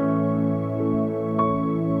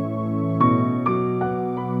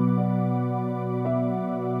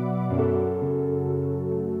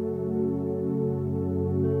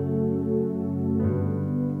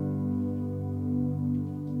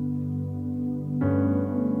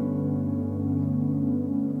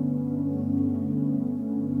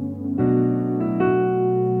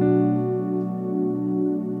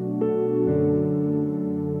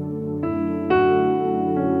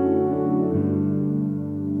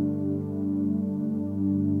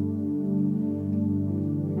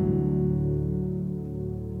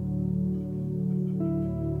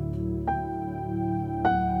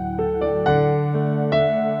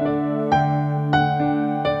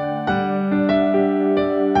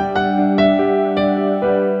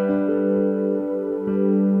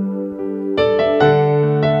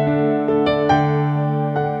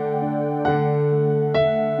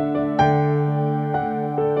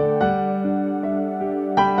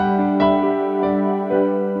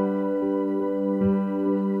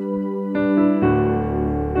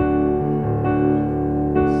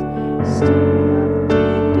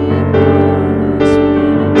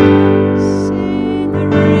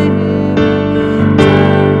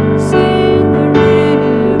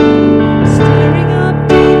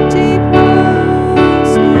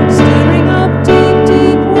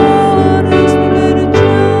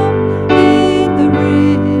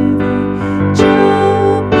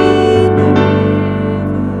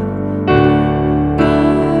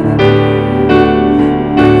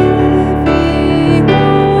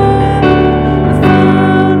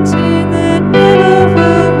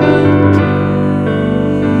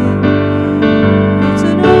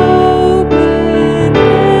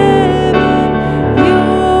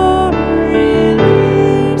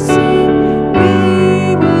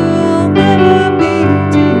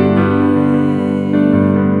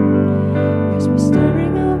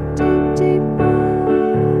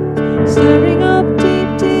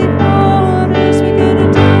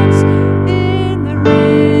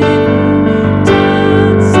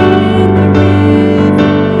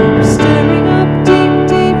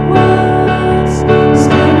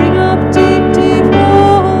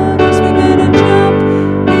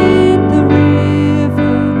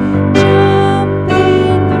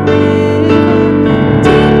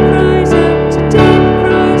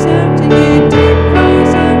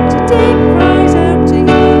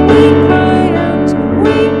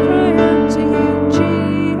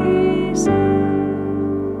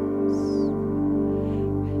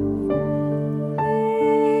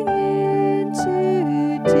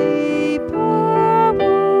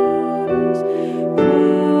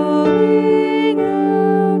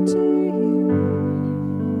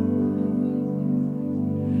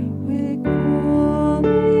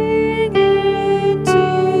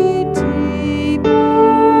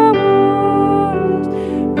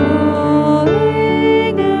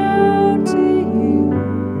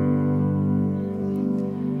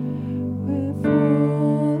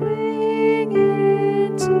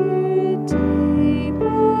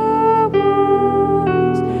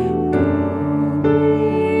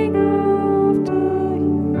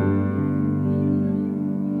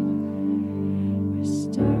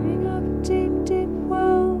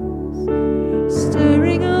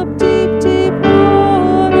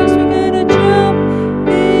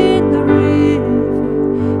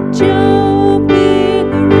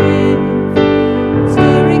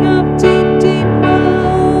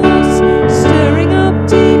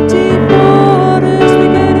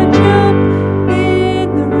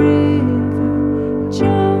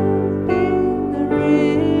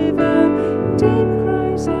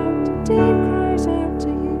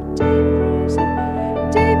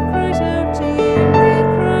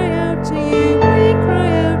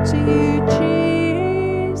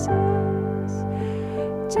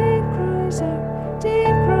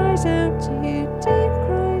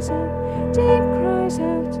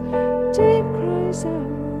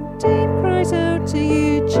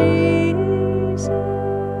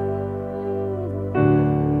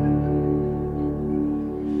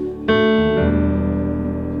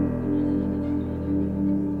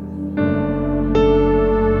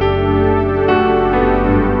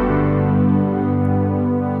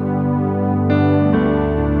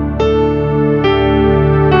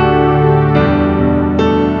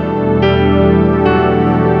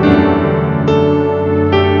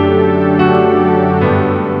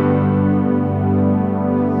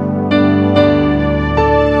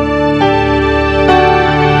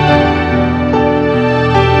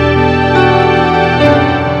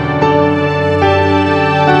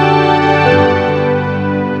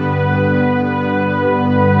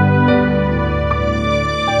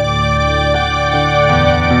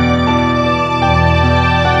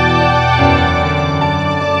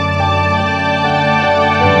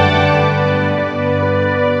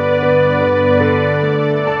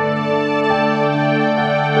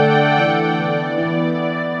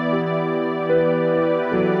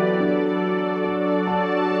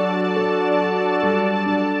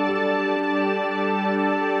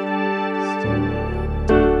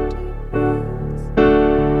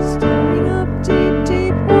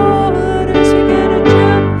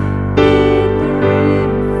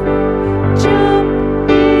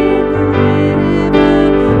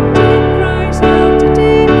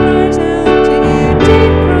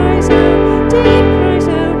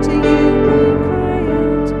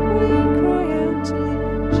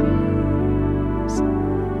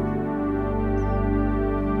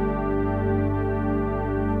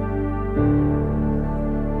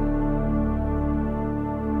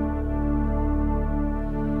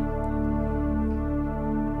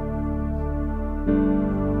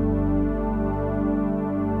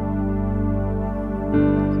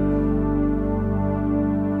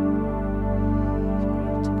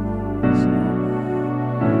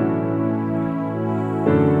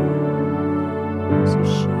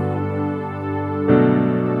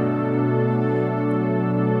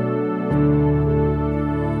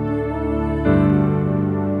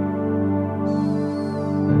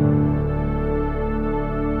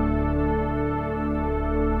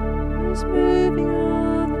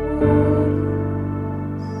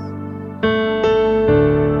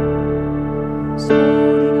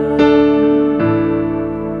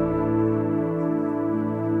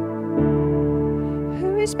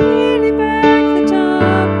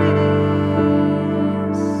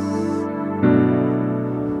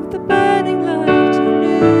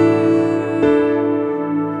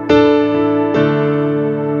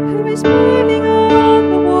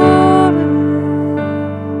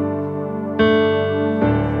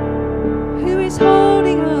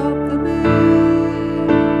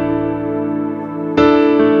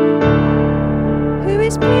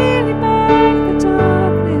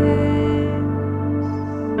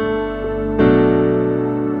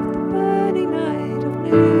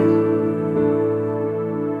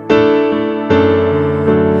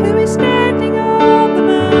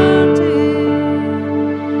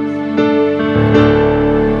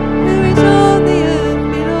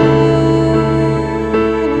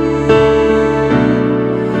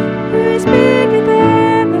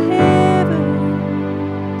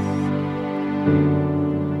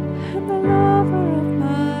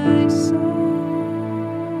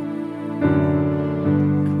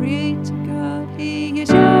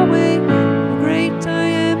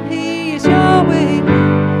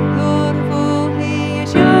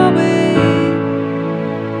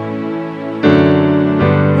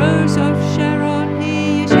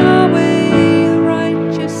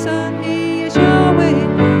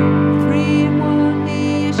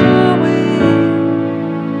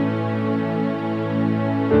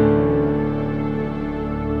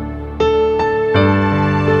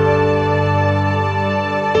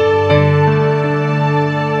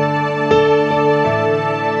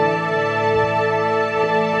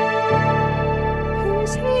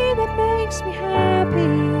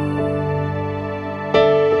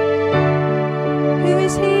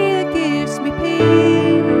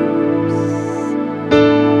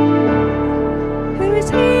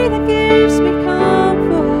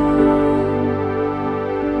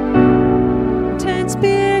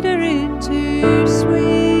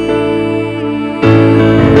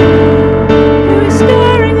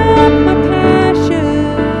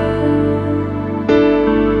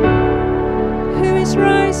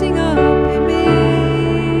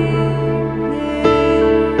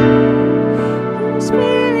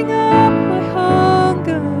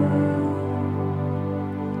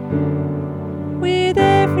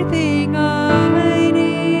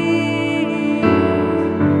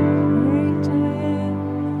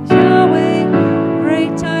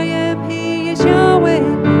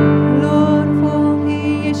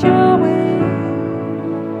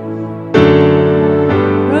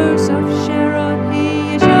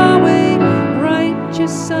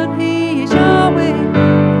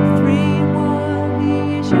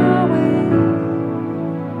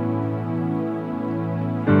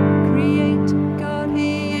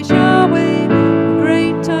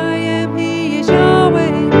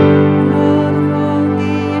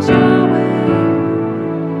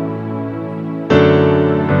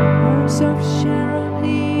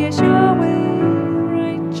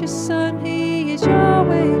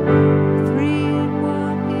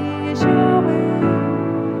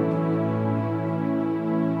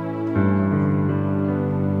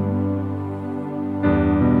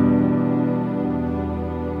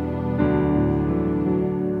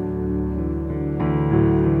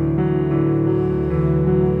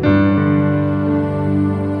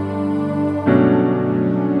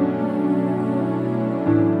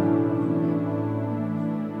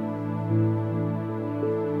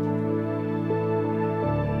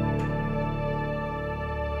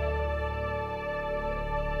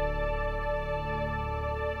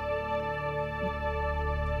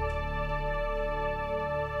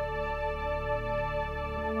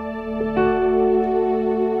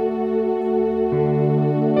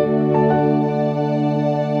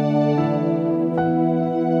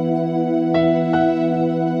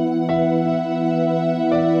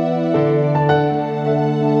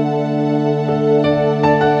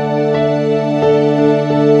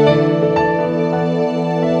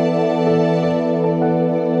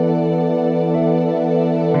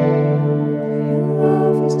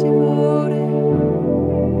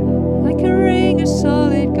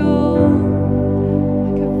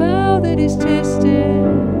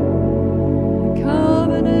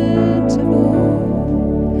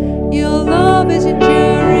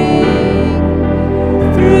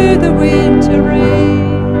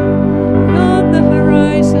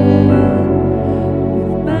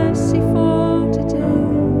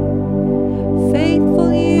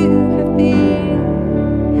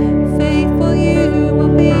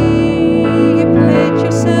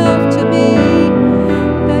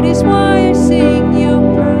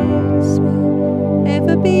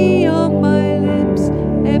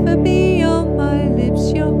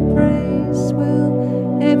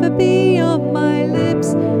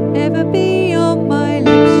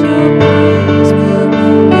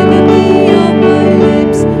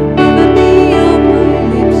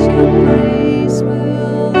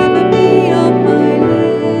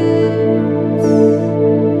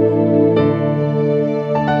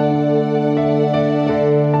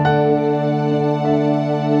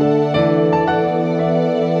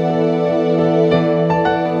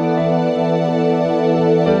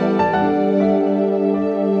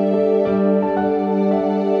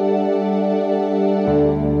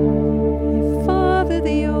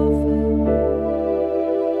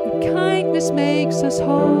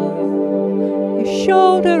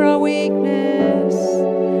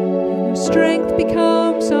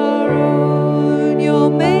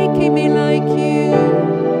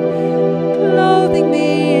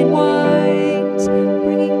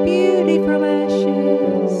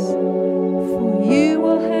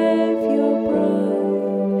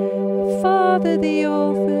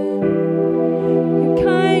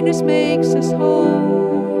 kindness makes us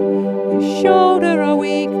whole. You shoulder our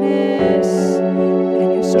weakness,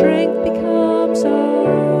 and your strength becomes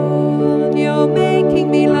all. You're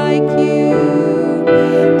making me like you,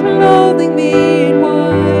 clothing me in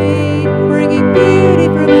white, bringing beauty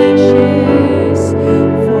from ashes.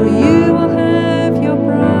 For you will have your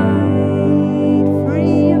bride,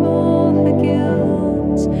 free of all her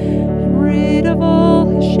guilt, and rid of all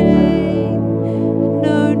her shame, and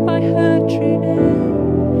known by her true name.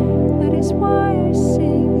 That is why I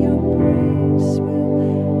sing your praise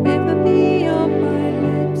will ever be on my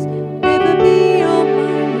lips, ever be on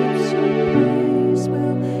my lips. Your praise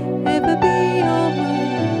will ever be on my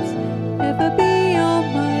lips, ever be on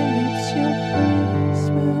my lips. Your praise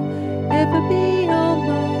will ever be on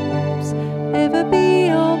my lips, ever be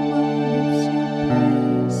on my lips. Your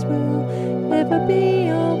praise will ever be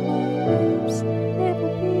on my lips, ever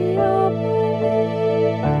be on my lips.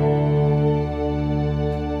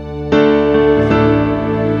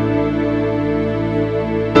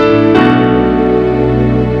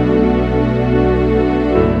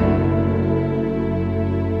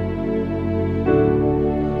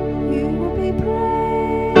 You will be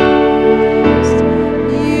praised.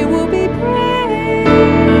 You will be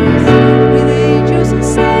praised. With angels and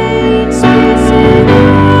saints we sing,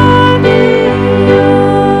 worthy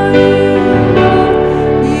are you, Lord.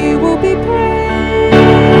 You will be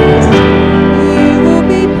praised. You will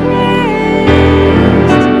be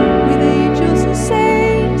praised. With angels and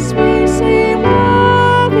saints we sing,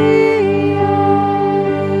 worthy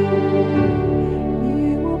are you.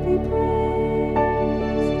 You will be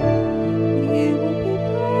praised. You will be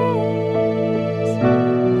praised.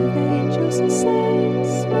 With angels and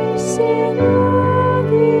saints we sing,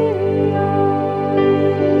 worthy are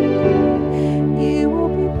you. You will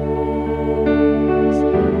be praised.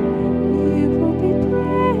 You will be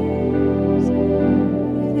praised.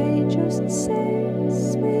 With angels and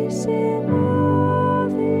saints we sing,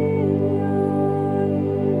 worthy are you.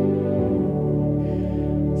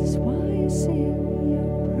 This is why I sing your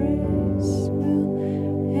praise will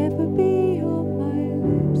ever be on my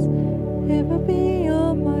lips, ever be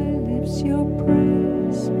on my lips. Your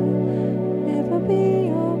praise will ever be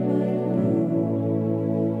on my lips.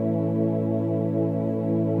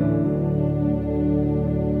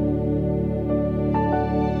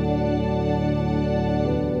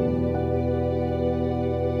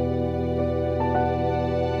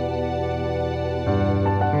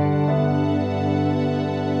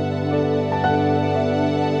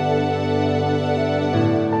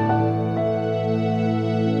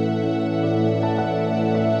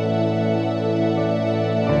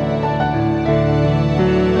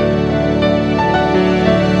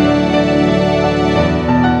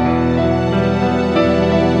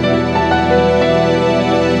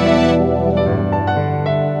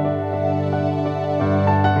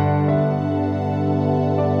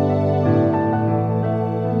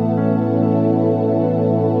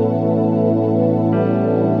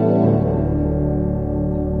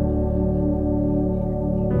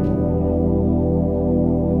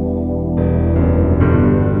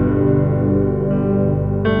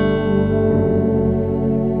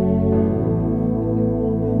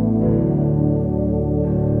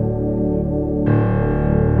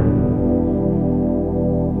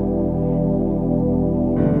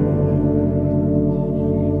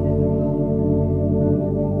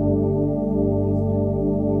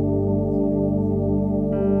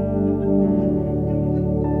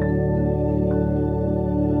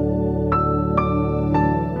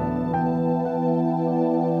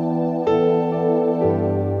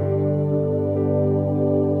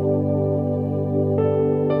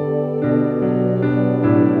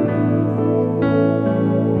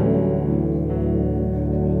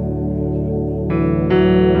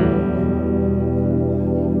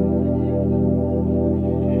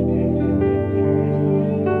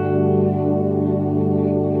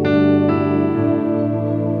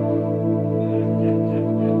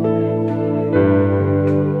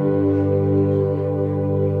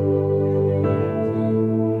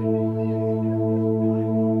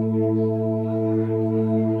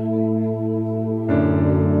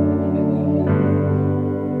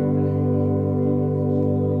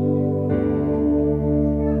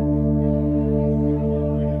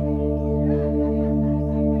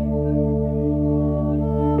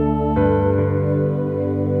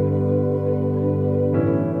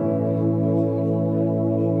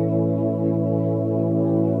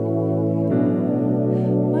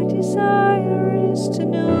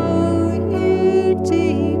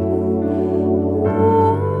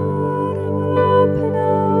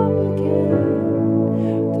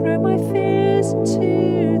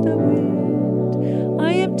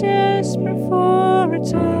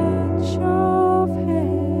 touch of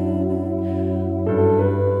heaven.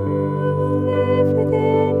 Oh, live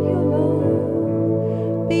within your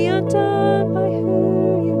love, be undone by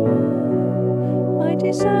who you are. My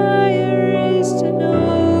desire